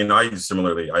yeah, I mean, I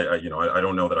similarly, I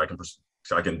don't know that I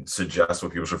can suggest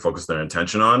what people should focus their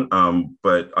intention on.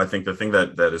 But I think the thing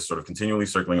that is sort of continually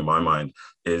circling in my mind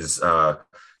is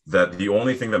that the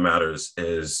only thing that matters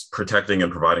is protecting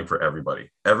and providing for everybody.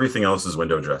 Everything else is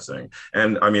window dressing.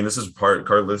 And I mean, this is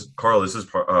Karl, this is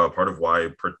part of why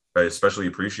I especially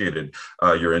appreciated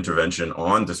your intervention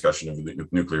on discussion of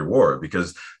nuclear war,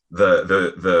 because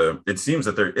it seems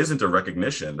that there isn't a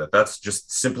recognition that that's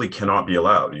just simply cannot be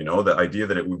allowed. You know, the idea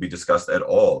that it would be discussed at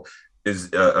all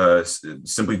is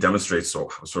simply demonstrates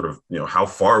sort of how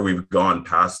far we've gone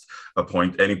past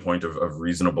any point of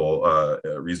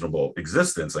reasonable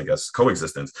existence, I guess,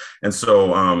 coexistence. And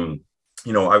so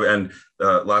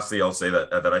lastly, I'll say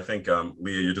that I think,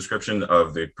 Leah, your description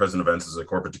of the present events as a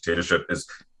corporate dictatorship is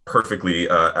perfectly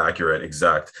accurate,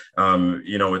 exact.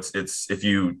 It's if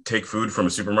you take food from a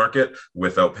supermarket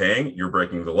without paying, you're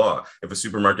breaking the law. If a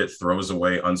supermarket throws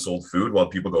away unsold food while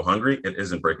people go hungry, it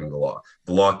isn't breaking the law.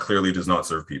 The law clearly does not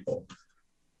serve people.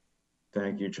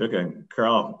 Thank you, Chuka.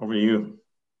 Karl, over to you.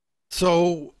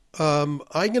 So I'm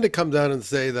going to come down and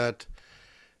say that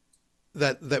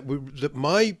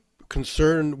my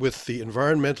concern with the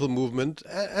environmental movement,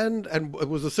 and it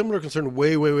was a similar concern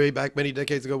way back many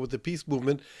decades ago with the peace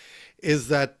movement, is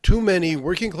that too many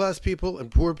working class people and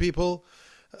poor people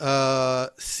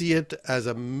see it as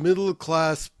a middle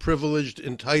class, privileged,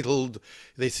 entitled.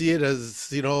 They see it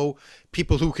as,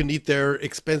 people who can eat their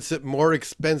more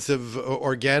expensive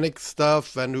organic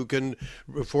stuff, and who can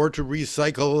afford to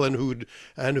recycle,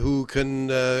 and who can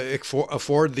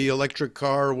afford the electric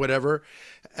car or whatever.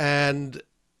 And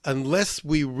unless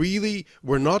we're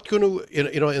not going to,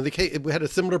 in the case, we had a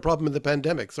similar problem in the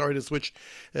pandemic. Sorry to switch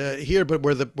here, but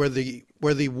where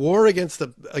the war against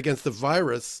the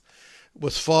virus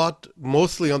was fought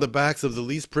mostly on the backs of the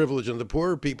least privileged and the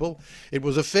poorer people, it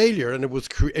was a failure, and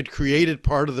it created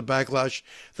part of the backlash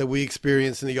that we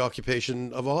experienced in the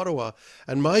occupation of Ottawa.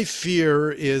 And my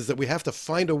fear is that we have to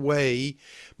find a way,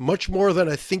 much more than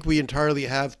I think we entirely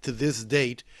have to this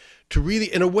date, to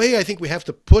really, in a way, I think we have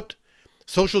to put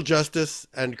social justice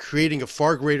and creating a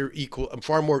far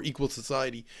more equal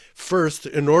society first,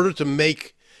 in order to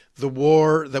make the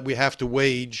war that we have to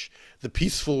wage, the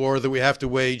peaceful war that we have to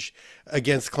wage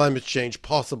against climate change,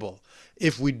 possible.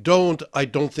 If we don't, I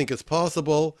don't think it's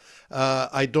possible.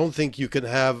 I don't think you can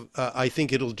have, I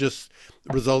think it'll just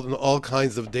result in all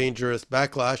kinds of dangerous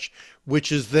backlash,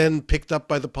 which is then picked up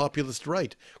by the populist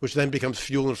right, which then becomes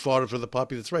fuel and fodder for the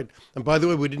populist right. And by the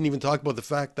way, we didn't even talk about the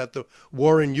fact that the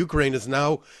war in Ukraine is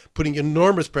now putting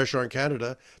enormous pressure on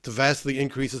Canada to vastly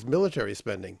increase its military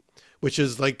spending, which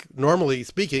is, like, normally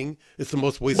speaking, it's the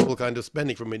most wasteful kind of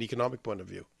spending from an economic point of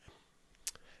view.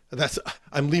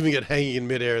 I'm leaving it hanging in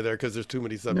midair there because there's too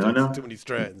many subjects, too many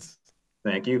strands.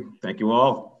 Thank you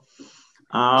all.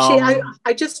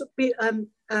 I just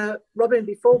Robin,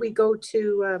 before we go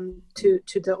to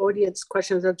the audience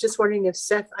questions, I'm just wondering if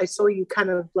Seth, I saw you kind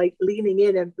of like leaning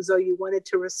in and as though you wanted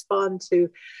to respond to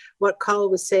what Karl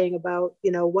was saying about,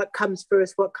 what comes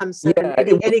first, what comes second.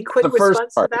 Yeah, any quick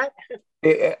response to that?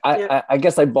 I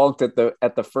guess I balked at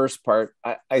the first part.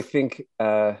 I think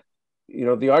the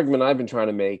argument I've been trying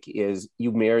to make is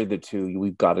you marry the two,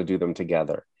 we've got to do them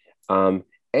together. And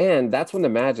that's when the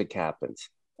magic happens.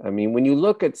 I mean, when you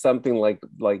look at something like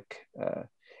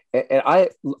and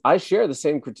I share the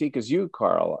same critique as you,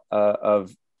 Karl,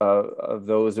 of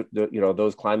those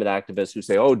those climate activists who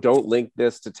say, oh, don't link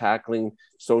this to tackling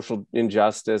social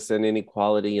injustice and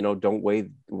inequality, don't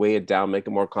weigh it down, make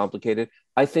it more complicated.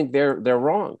 I think they're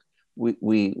wrong.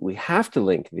 We have to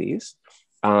link these,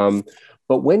 but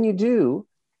when you do,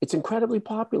 it's incredibly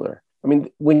popular. I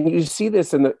mean, when you see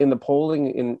this in the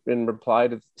polling in reply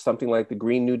to something like the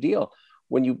Green New Deal,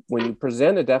 when you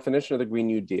present a definition of the Green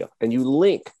New Deal and you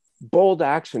link bold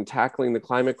action tackling the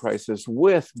climate crisis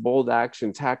with bold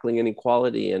action tackling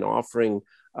inequality and offering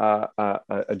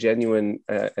a genuine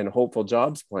and hopeful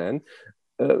jobs plan,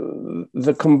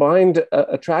 the combined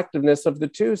attractiveness of the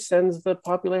two sends the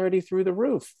popularity through the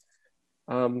roof.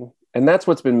 And that's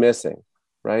what's been missing,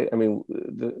 right? I mean,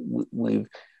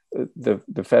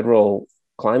 the federal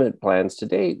climate plans to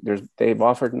date, they've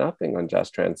offered nothing on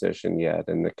just transition yet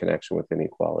and the connection with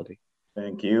inequality.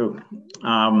 Thank you.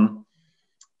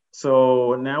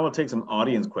 So now we'll take some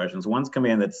audience questions. One's come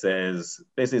in that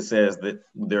basically says that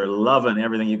they're loving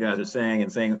everything you guys are saying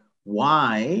and saying,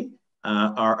 why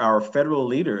are our federal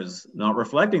leaders not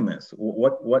reflecting this?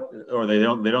 Or they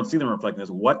don't see them reflecting this.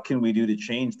 What can we do to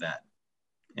change that?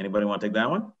 Anybody want to take that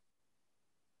one?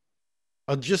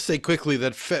 I'll just say quickly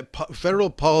that federal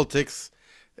politics,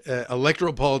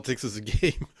 electoral politics, is a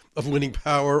game of winning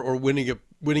power or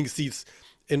winning seats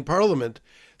in Parliament.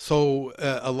 So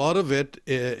a lot of it,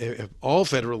 all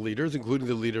federal leaders, including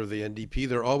the leader of the NDP,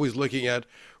 they're always looking at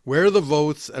where are the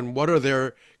votes and what are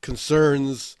their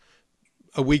concerns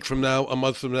a week from now, a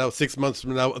month from now, 6 months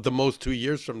from now, at the most 2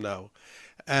 years from now.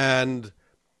 And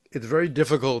it's very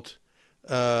difficult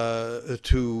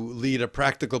to lead a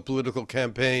practical political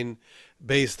campaign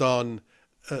based on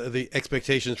the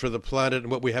expectations for the planet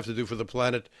and what we have to do for the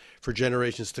planet for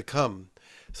generations to come.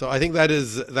 So I think that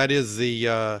is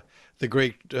the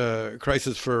great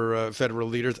crisis for federal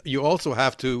leaders. You also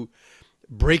have to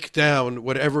break down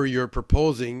whatever you're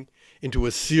proposing into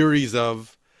a series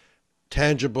of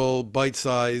tangible,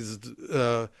 bite-sized,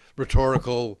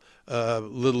 rhetorical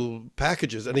little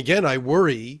packages. And again, I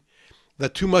worry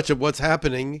that too much of what's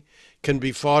happening can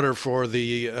be fodder for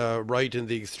the right and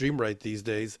the extreme right these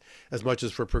days, as much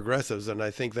as for progressives. And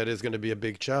I think that is going to be a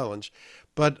big challenge.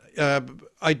 But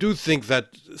I do think that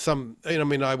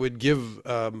I would give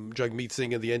Jagmeet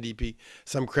Singh and the NDP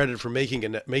some credit for making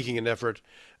an effort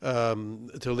to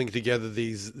link together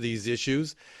these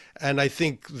issues. And I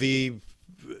think the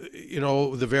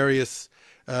various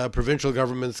provincial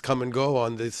governments come and go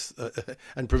on this,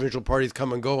 and provincial parties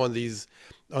come and go on these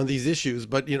issues.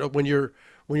 But when you're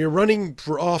running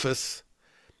for office,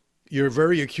 you're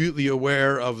very acutely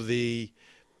aware of the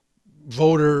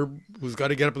voter who's got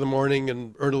to get up in the morning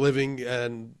and earn a living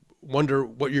and wonder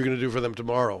what you're going to do for them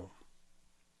tomorrow.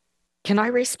 Can I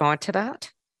respond to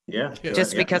that? Yeah.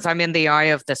 Just because I'm in the eye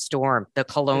of the storm, the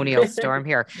colonial storm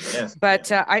here. Yes.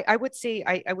 But I would say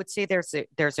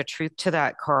there's a truth to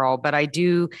that, Karl. But I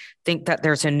do think that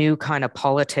there's a new kind of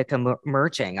politic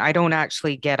emerging. I don't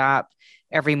actually get up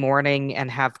every morning and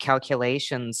have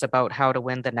calculations about how to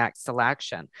win the next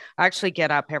election. I actually get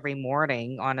up every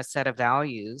morning on a set of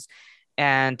values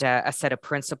and a set of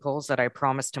principles that I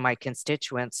promise to my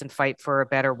constituents and fight for a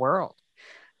better world.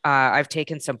 I've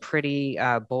taken some pretty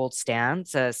bold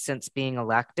stands since being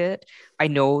elected. I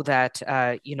know that,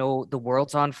 the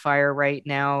world's on fire right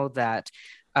now, that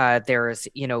there's,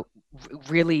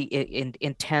 really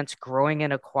intense growing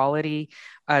inequality,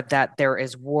 that there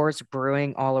is wars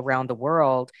brewing all around the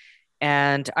world.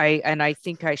 And I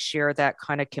think I share that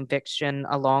kind of conviction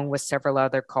along with several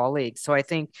other colleagues. So I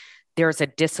think there's a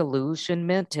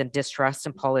disillusionment and distrust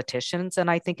in politicians, and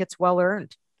I think it's well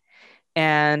earned.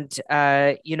 And,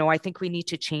 I think we need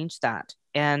to change that.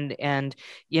 And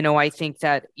I think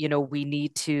that, we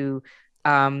need to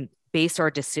base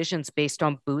our decisions based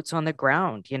on boots on the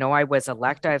ground. I was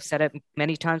elected, I've said it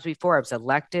many times before, I was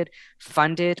elected,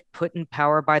 funded, put in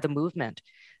power by the movement.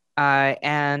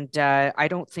 And I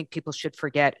don't think people should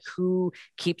forget who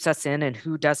keeps us in and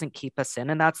who doesn't keep us in,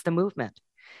 and that's the movement.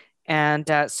 And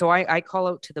so I call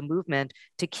out to the movement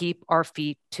to keep our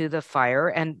feet to the fire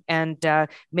and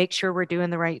make sure we're doing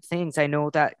the right things. I know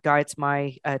that guides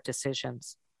my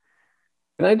decisions.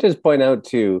 Can I just point out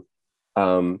too,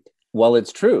 while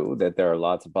it's true that there are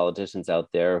lots of politicians out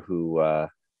there who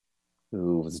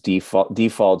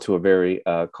default to a very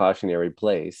cautionary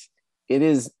place, it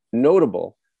is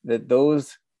notable that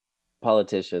those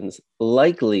politicians,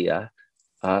 like Leah,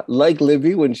 like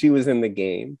Libby when she was in the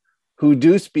game, who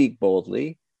do speak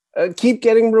boldly, keep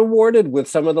getting rewarded with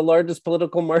some of the largest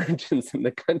political margins in the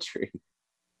country.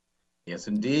 Yes,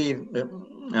 indeed.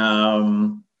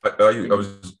 I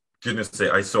was going to say,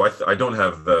 I don't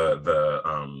have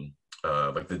the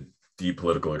deep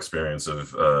political experience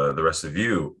of the rest of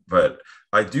you, but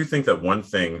I do think that one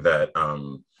thing that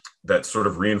that sort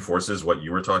of reinforces what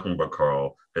you were talking about,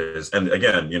 Karl, is, and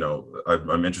again, you know,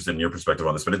 I'm interested in your perspective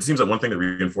on this, but it seems that one thing that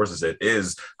reinforces it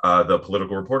is the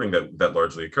political reporting that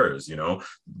largely occurs. You know,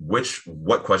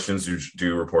 what questions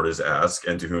do reporters ask,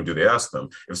 and to whom do they ask them?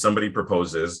 If somebody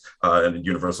proposes a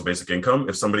universal basic income,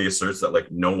 if somebody asserts that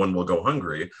like no one will go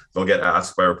hungry, they'll get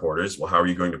asked by reporters, well, how are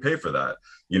you going to pay for that?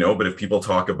 You know, but if people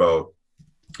talk about,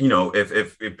 you know,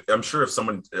 if I'm sure if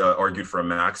someone argued for a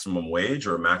maximum wage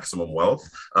or a maximum wealth,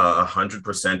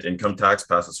 100% income tax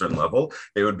past a certain level,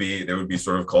 they would be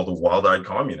sort of called a wild-eyed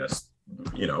communist,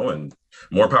 you know, and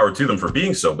more power to them for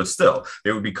being so, but still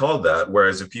they would be called that.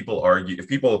 Whereas if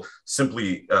people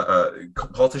simply,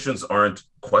 politicians aren't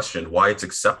questioned why it's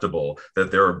acceptable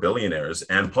that there are billionaires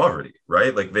and poverty,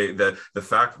 right? Like the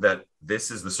fact that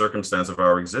this is the circumstance of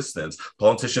our existence,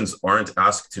 politicians aren't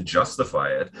asked to justify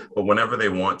it, but whenever they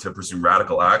want to pursue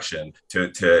radical action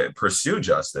to pursue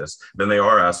justice, then they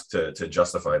are asked to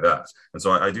justify that. And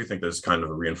so I do think there's kind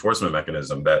of a reinforcement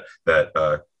mechanism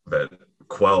that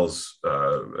quells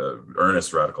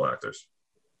earnest radical actors.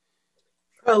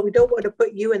 Well, we don't want to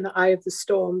put you in the eye of the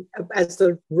storm as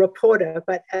the reporter,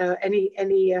 but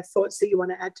any thoughts that you want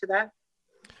to add to that?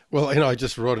 Well, you know, I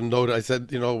just wrote a note. I said,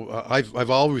 you know, I've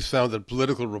always found that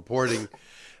political reporting,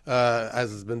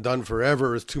 as has been done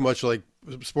forever, is too much like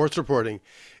sports reporting.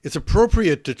 It's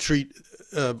appropriate to treat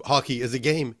hockey as a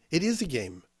game. It is a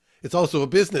game. It's also a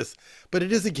business, but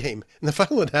it is a game. In the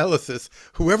final analysis,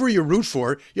 whoever you root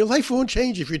for, your life won't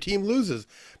change if your team loses.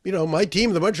 You know, my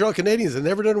team, the Montreal Canadiens, have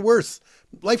never done worse.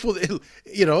 Life will,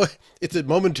 you know, it's a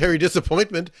momentary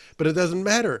disappointment, but it doesn't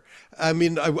matter. I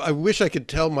mean, I wish I could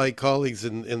tell my colleagues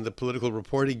in the political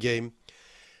reporting game,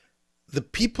 the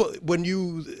people,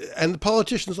 and the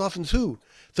politicians often too,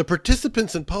 the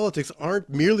participants in politics aren't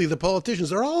merely the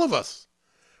politicians, they're all of us.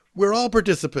 We're all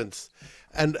participants.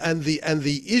 And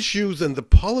the issues and the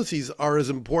policies are as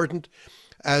important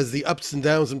as the ups and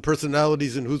downs and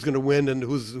personalities and who's going to win and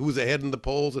who's ahead in the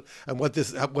polls and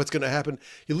what's going to happen.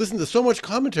 You listen to so much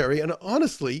commentary, and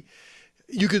honestly,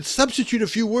 you could substitute a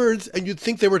few words and you'd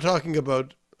think they were talking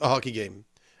about a hockey game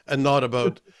and not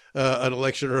about an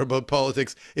election or about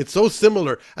politics. It's so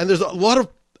similar, and there's a lot of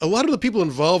the people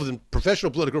involved in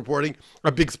professional political reporting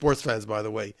are big sports fans, by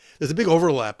the way. There's a big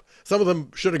overlap. Some of them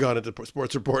should have gone into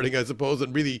sports reporting, I suppose,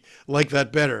 and really like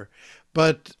that better.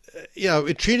 But you know,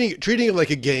 treating it like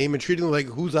a game and treating it like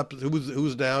who's up,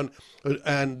 who's down,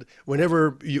 and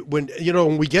when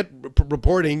we get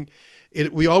reporting,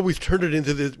 we always turn it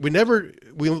into this.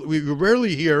 We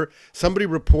rarely hear somebody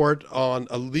report on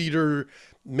a leader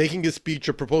making a speech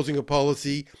or proposing a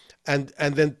policy, and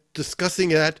then discussing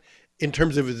that in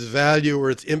terms of its value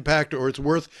or its impact or its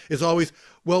worth. Is always,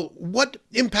 well, what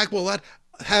impact will that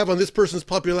have on this person's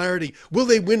popularity? Will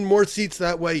they win more seats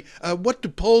that way? What do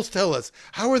polls tell us?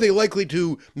 How are they likely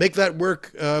to make that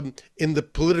work in the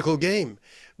political game?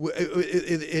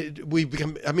 It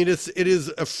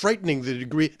is a frightening the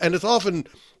degree, and it's often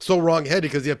so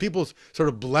wrong-headed because you have people sort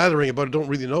of blathering about it, don't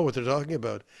really know what they're talking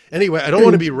about. Anyway, I don't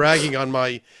want to be ragging on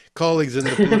my colleagues in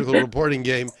the political reporting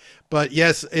game, but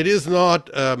yes, it is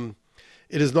not a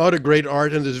great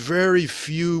art, and there's very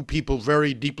few people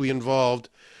very deeply involved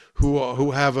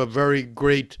who have a very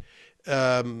great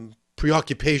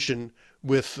preoccupation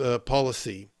with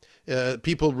policy.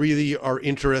 People really are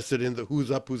interested in the who's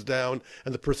up, who's down,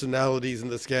 and the personalities and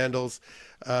the scandals,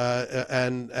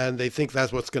 and they think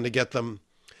that's what's going to get them,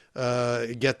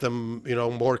 you know,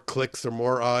 more clicks or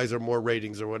more eyes or more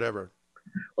ratings or whatever.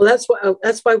 Well,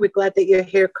 that's why we're glad that you're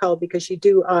here, Karl, because you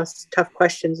do ask tough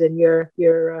questions, and your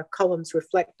columns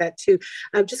reflect that too.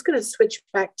 I'm just going to switch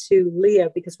back to Leah,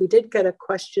 because we did get a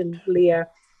question, Leah,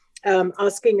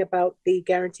 asking about the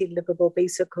guaranteed livable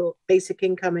basic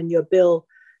income in your bill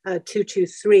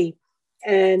 223,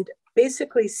 and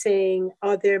basically saying,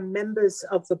 are there members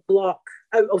of the bloc?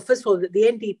 First of all, the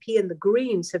NDP and the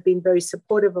Greens have been very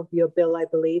supportive of your bill, I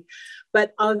believe,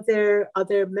 but are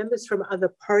there members from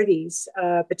other parties,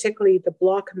 particularly the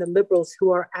Bloc and the Liberals, who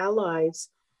are allies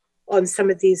on some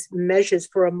of these measures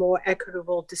for a more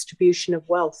equitable distribution of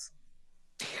wealth?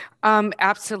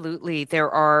 Absolutely. There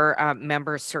are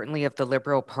members, certainly, of the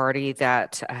Liberal Party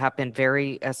that have been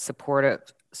very supportive.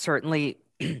 Certainly,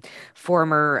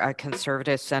 former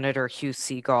Conservative Senator Hugh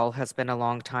Segal has been a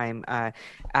long-time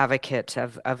advocate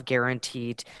of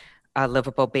guaranteed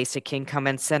livable basic income.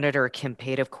 And Senator Kim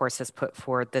Pate, of course, has put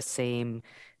forward the same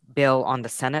bill on the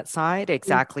Senate side,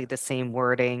 exactly the same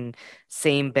wording,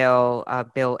 same bill,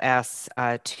 Bill S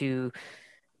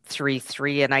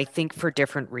 233, and I think for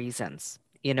different reasons.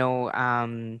 You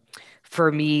know, for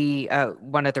me,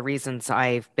 one of the reasons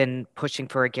I've been pushing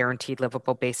for a guaranteed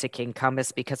livable basic income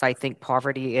is because I think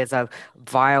poverty is a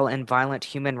vile and violent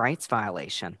human rights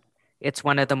violation. It's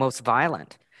one of the most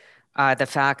violent. The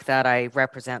fact that I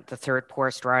represent the third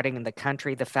poorest riding in the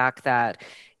country, the fact that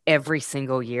every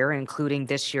single year, including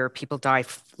this year, people die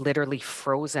literally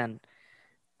frozen,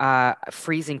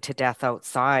 freezing to death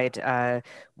outside.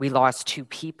 We lost 2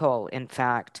 people, in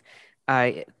fact,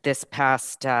 this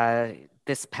past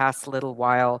little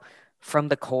while from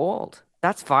the cold.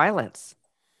 That's violence.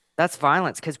 That's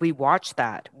violence because we watch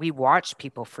that. We watch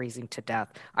people freezing to death.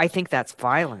 I think that's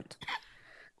violent.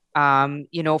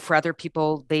 For other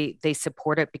people, they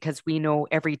support it because we know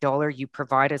every dollar you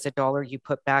provide is a dollar you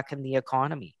put back in the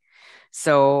economy.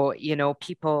 So,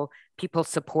 people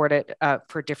support it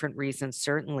for different reasons,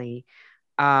 certainly.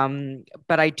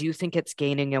 But I do think it's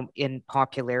gaining in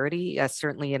popularity.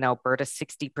 Certainly in Alberta,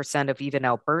 60% of even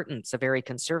Albertans, a very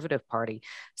conservative party,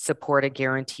 support a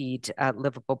guaranteed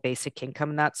livable basic income.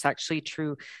 And that's actually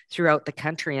true throughout the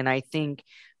country. And I think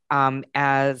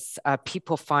as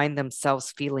people find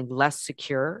themselves feeling less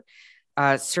secure,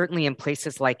 certainly in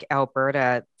places like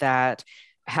Alberta that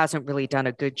hasn't really done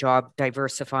a good job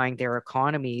diversifying their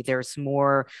economy, there's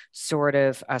more sort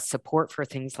of support for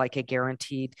things like a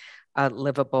guaranteed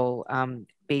livable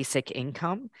basic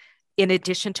income. In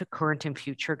addition to current and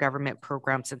future government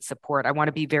programs and support, I want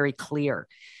to be very clear.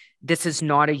 This is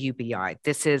not a UBI.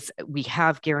 We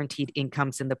have guaranteed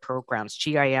incomes in the programs.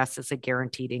 GIS is a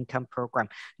guaranteed income program,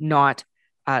 not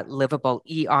livable.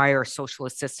 EI or social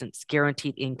assistance,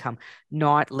 guaranteed income,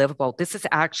 not livable. This is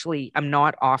actually, I'm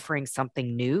not offering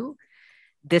something new.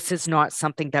 This is not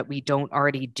something that we don't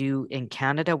already do in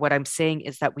Canada. What I'm saying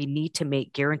is that we need to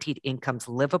make guaranteed incomes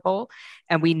livable,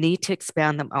 and we need to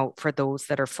expand them out for those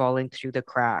that are falling through the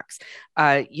cracks.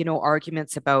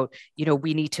 Arguments about,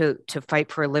 we need to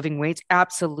fight for a living wage.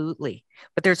 Absolutely.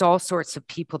 But there's all sorts of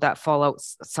people that fall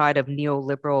outside of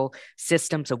neoliberal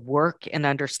systems of work and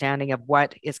understanding of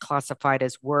what is classified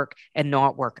as work and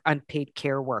not work, unpaid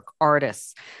care work,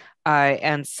 artists.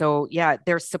 And so,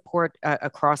 there's support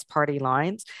across party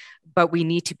lines, but we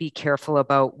need to be careful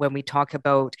about when we talk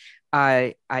about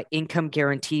income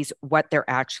guarantees, what they're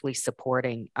actually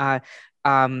supporting.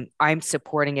 I'm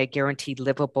supporting a guaranteed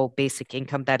livable basic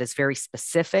income that is very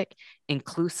specific,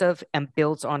 inclusive, and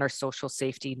builds on our social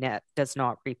safety net, does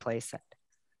not replace it.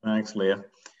 Thanks, Leah.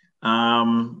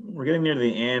 We're getting near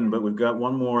the end, but we've got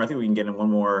one more. I think we can get in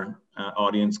one more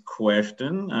audience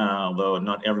question, although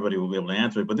not everybody will be able to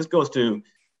answer it. But this goes to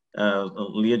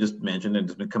Leah just mentioned,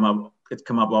 and it's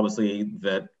come up obviously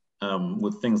that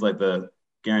with things like the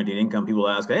guaranteed income, people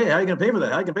ask, hey, how are you going to pay for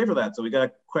that? How are you going to pay for that? So we got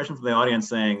a question from the audience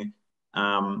saying,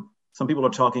 some people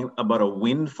are talking about a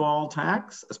windfall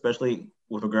tax, especially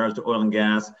with regards to oil and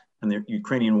gas and the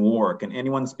Ukrainian war. Can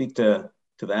anyone speak to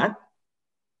that?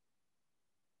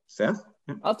 Seth?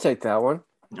 I'll take that one.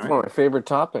 It's right. One of my favorite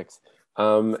topics.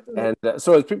 So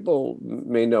as people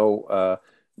may know,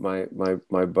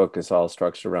 my book is all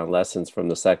structured around lessons from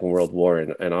the Second World War,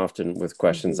 and often with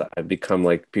questions, I've become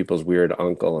like people's weird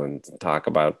uncle and talk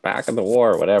about back in the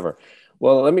war or whatever.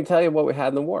 Well, let me tell you what we had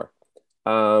in the war.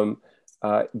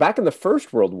 Back in the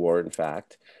First World War, in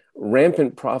fact,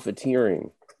 rampant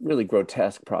profiteering, really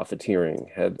grotesque profiteering,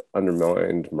 had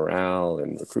undermined morale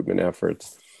and recruitment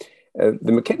efforts.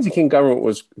 The Mackenzie-King government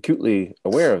was acutely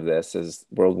aware of this as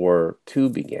World War II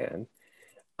began.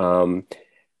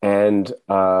 And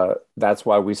that's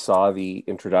why we saw the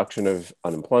introduction of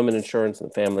unemployment insurance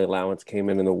and family allowance came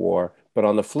in the war. But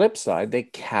on the flip side, they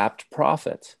capped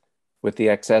profits with the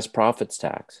excess profits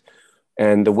tax.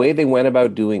 And the way they went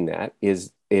about doing that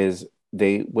is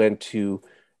they went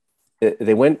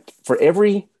for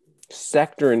every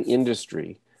sector and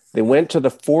industry, they went to the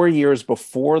 4 years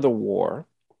before the war,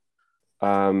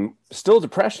 still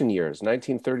depression years,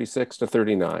 1936 to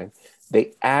 39.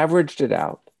 They averaged it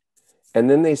out. And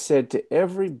then they said to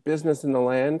every business in the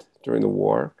land during the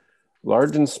war,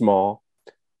 large and small,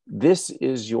 this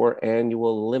is your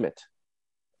annual limit.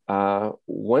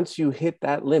 Once you hit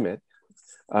that limit,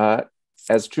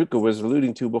 as Chuka was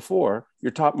alluding to before,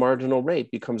 your top marginal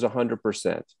rate becomes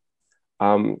 100%.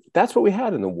 That's what we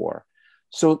had in the war.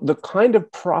 So the kind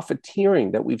of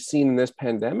profiteering that we've seen in this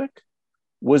pandemic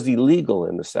was illegal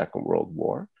in the Second World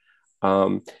War.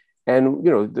 And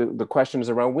the question is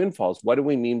around windfalls. What do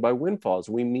we mean by windfalls?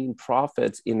 We mean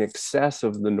profits in excess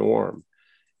of the norm.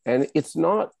 And it's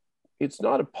not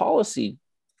a policy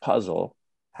puzzle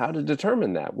how to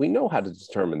determine that. We know how to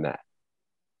determine that.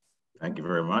 Thank you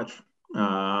very much.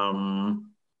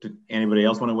 Did anybody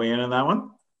else want to weigh in on that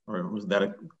one? Or was that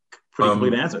a pretty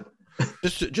complete answer?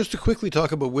 Just to quickly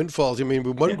talk about windfalls, I mean,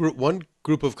 one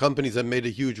group of companies that made a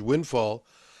huge windfall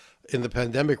in the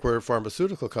pandemic were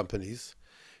pharmaceutical companies.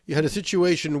 You had a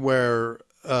situation where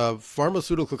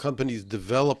pharmaceutical companies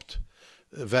developed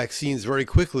vaccines very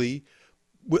quickly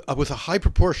with a high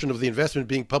proportion of the investment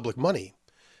being public money.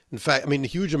 In fact, I mean,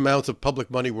 huge amounts of public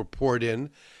money were poured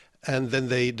in, and then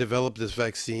they developed this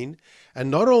vaccine. And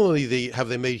not only have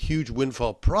they made huge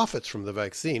windfall profits from the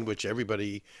vaccine, which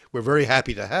we're very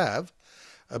happy to have,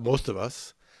 most of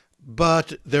us,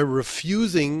 but they're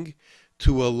refusing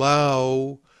to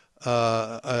allow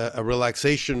a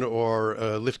relaxation or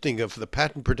a lifting of the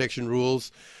patent protection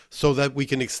rules so that we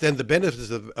can extend the benefits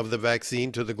of the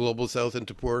vaccine to the global south and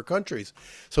to poorer countries.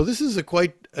 So this is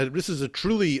a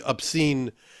truly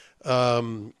obscene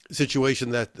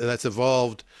situation that's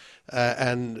evolved.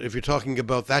 And if you're talking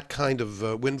about that kind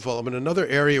of windfall, I mean, another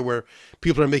area where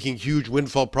people are making huge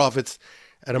windfall profits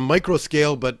at a micro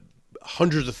scale, but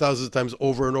hundreds of thousands of times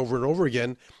over and over and over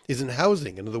again, is in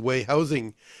housing, and the way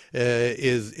housing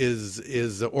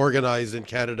is organized in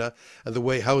Canada, and the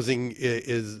way housing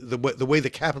is the way the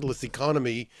capitalist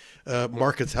economy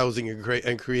markets housing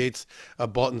and creates a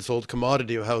bought and sold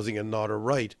commodity of housing and not a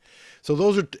right. So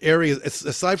those are areas.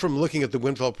 Aside from looking at the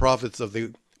windfall profits of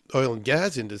the oil and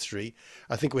gas industry,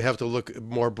 I think we have to look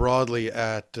more broadly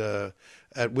at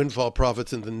windfall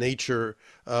profits and the nature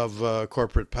of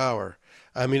corporate power.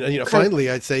 I mean, finally,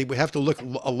 I'd say we have to look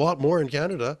a lot more in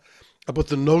Canada about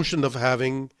the notion of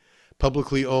having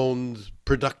publicly owned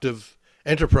productive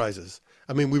enterprises.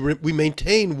 I mean, we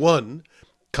maintain one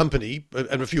company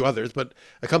and a few others, but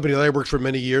a company that I worked for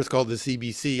many years called the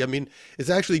CBC. I mean, it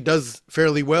actually does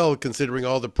fairly well considering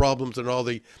all the problems and all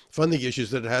the funding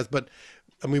issues that it has. But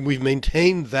I mean, we've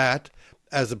maintained that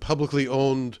as a publicly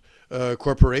owned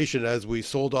corporation as we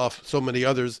sold off so many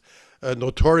others.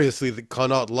 Notoriously, the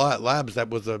Connaught Labs,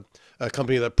 that was a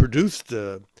company that produced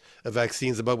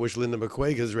vaccines about which Linda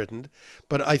McQuaig has written.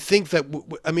 But I think that,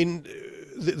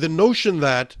 the notion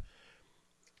that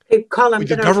Karl,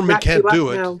 the government can't do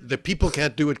it, now. the people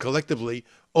can't do it collectively,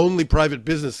 only private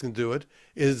business can do it,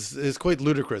 is quite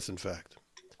ludicrous, in fact.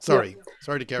 Sorry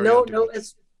to carry on. No,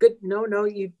 it's good. No,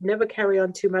 you never carry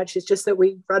on too much. It's just that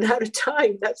we run out of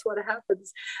time. That's what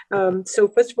happens. So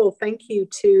first of all, thank you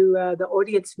to the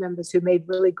audience members who made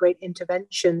really great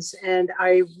interventions. And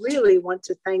I really want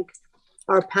to thank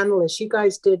our panelists. You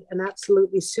guys did an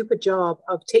absolutely super job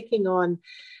of taking on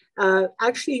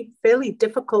actually fairly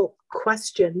difficult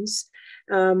questions.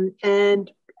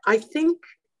 And I think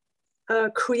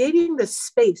creating the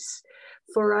space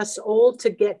for us all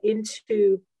to get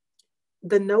into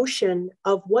the notion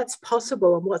of what's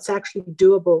possible and what's actually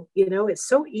doable. It's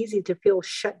so easy to feel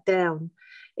shut down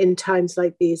in times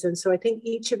like these. And so I think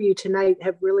each of you tonight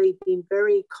have really been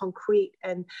very concrete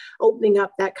and opening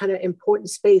up that kind of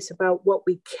important space about what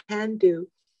we can do,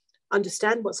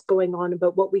 understand what's going on,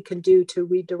 about what we can do to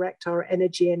redirect our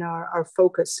energy and our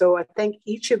focus. So I thank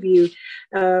each of you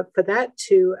for that,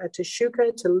 to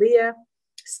Chuka, to Leah,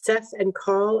 Seth and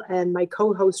Karl, and my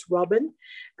co-host Robin.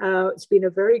 It's been a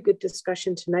very good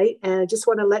discussion tonight. And I just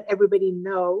want to let everybody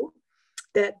know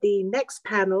that the next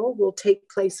panel will take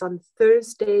place on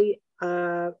Thursday,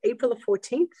 April the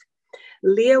 14th.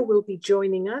 Leah will be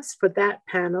joining us for that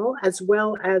panel, as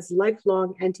well as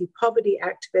lifelong anti-poverty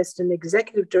activist and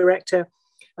executive director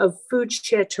of Food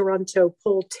Share Toronto,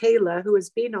 Paul Taylor, who has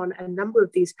been on a number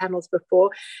of these panels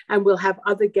before, and we'll have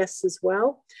other guests as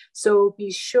well. So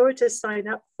be sure to sign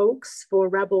up, folks, for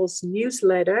Rabble's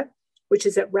newsletter, which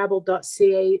is at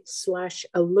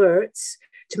rabble.ca/alerts,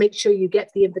 to make sure you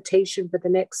get the invitation for the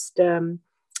next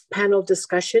panel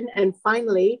discussion. And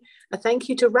finally, a thank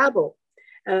you to Rabble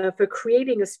for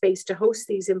creating a space to host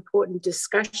these important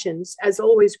discussions. As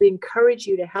always, we encourage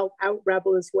you to help out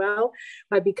Rabble as well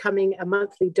by becoming a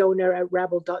monthly donor at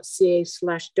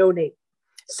rabble.ca/donate.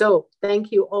 So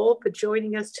thank you all for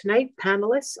joining us tonight,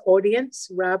 panelists, audience,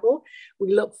 Rabble.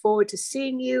 We look forward to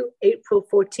seeing you April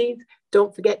 14th.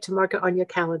 Don't forget to mark it on your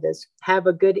calendars. Have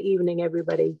a good evening,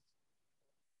 everybody.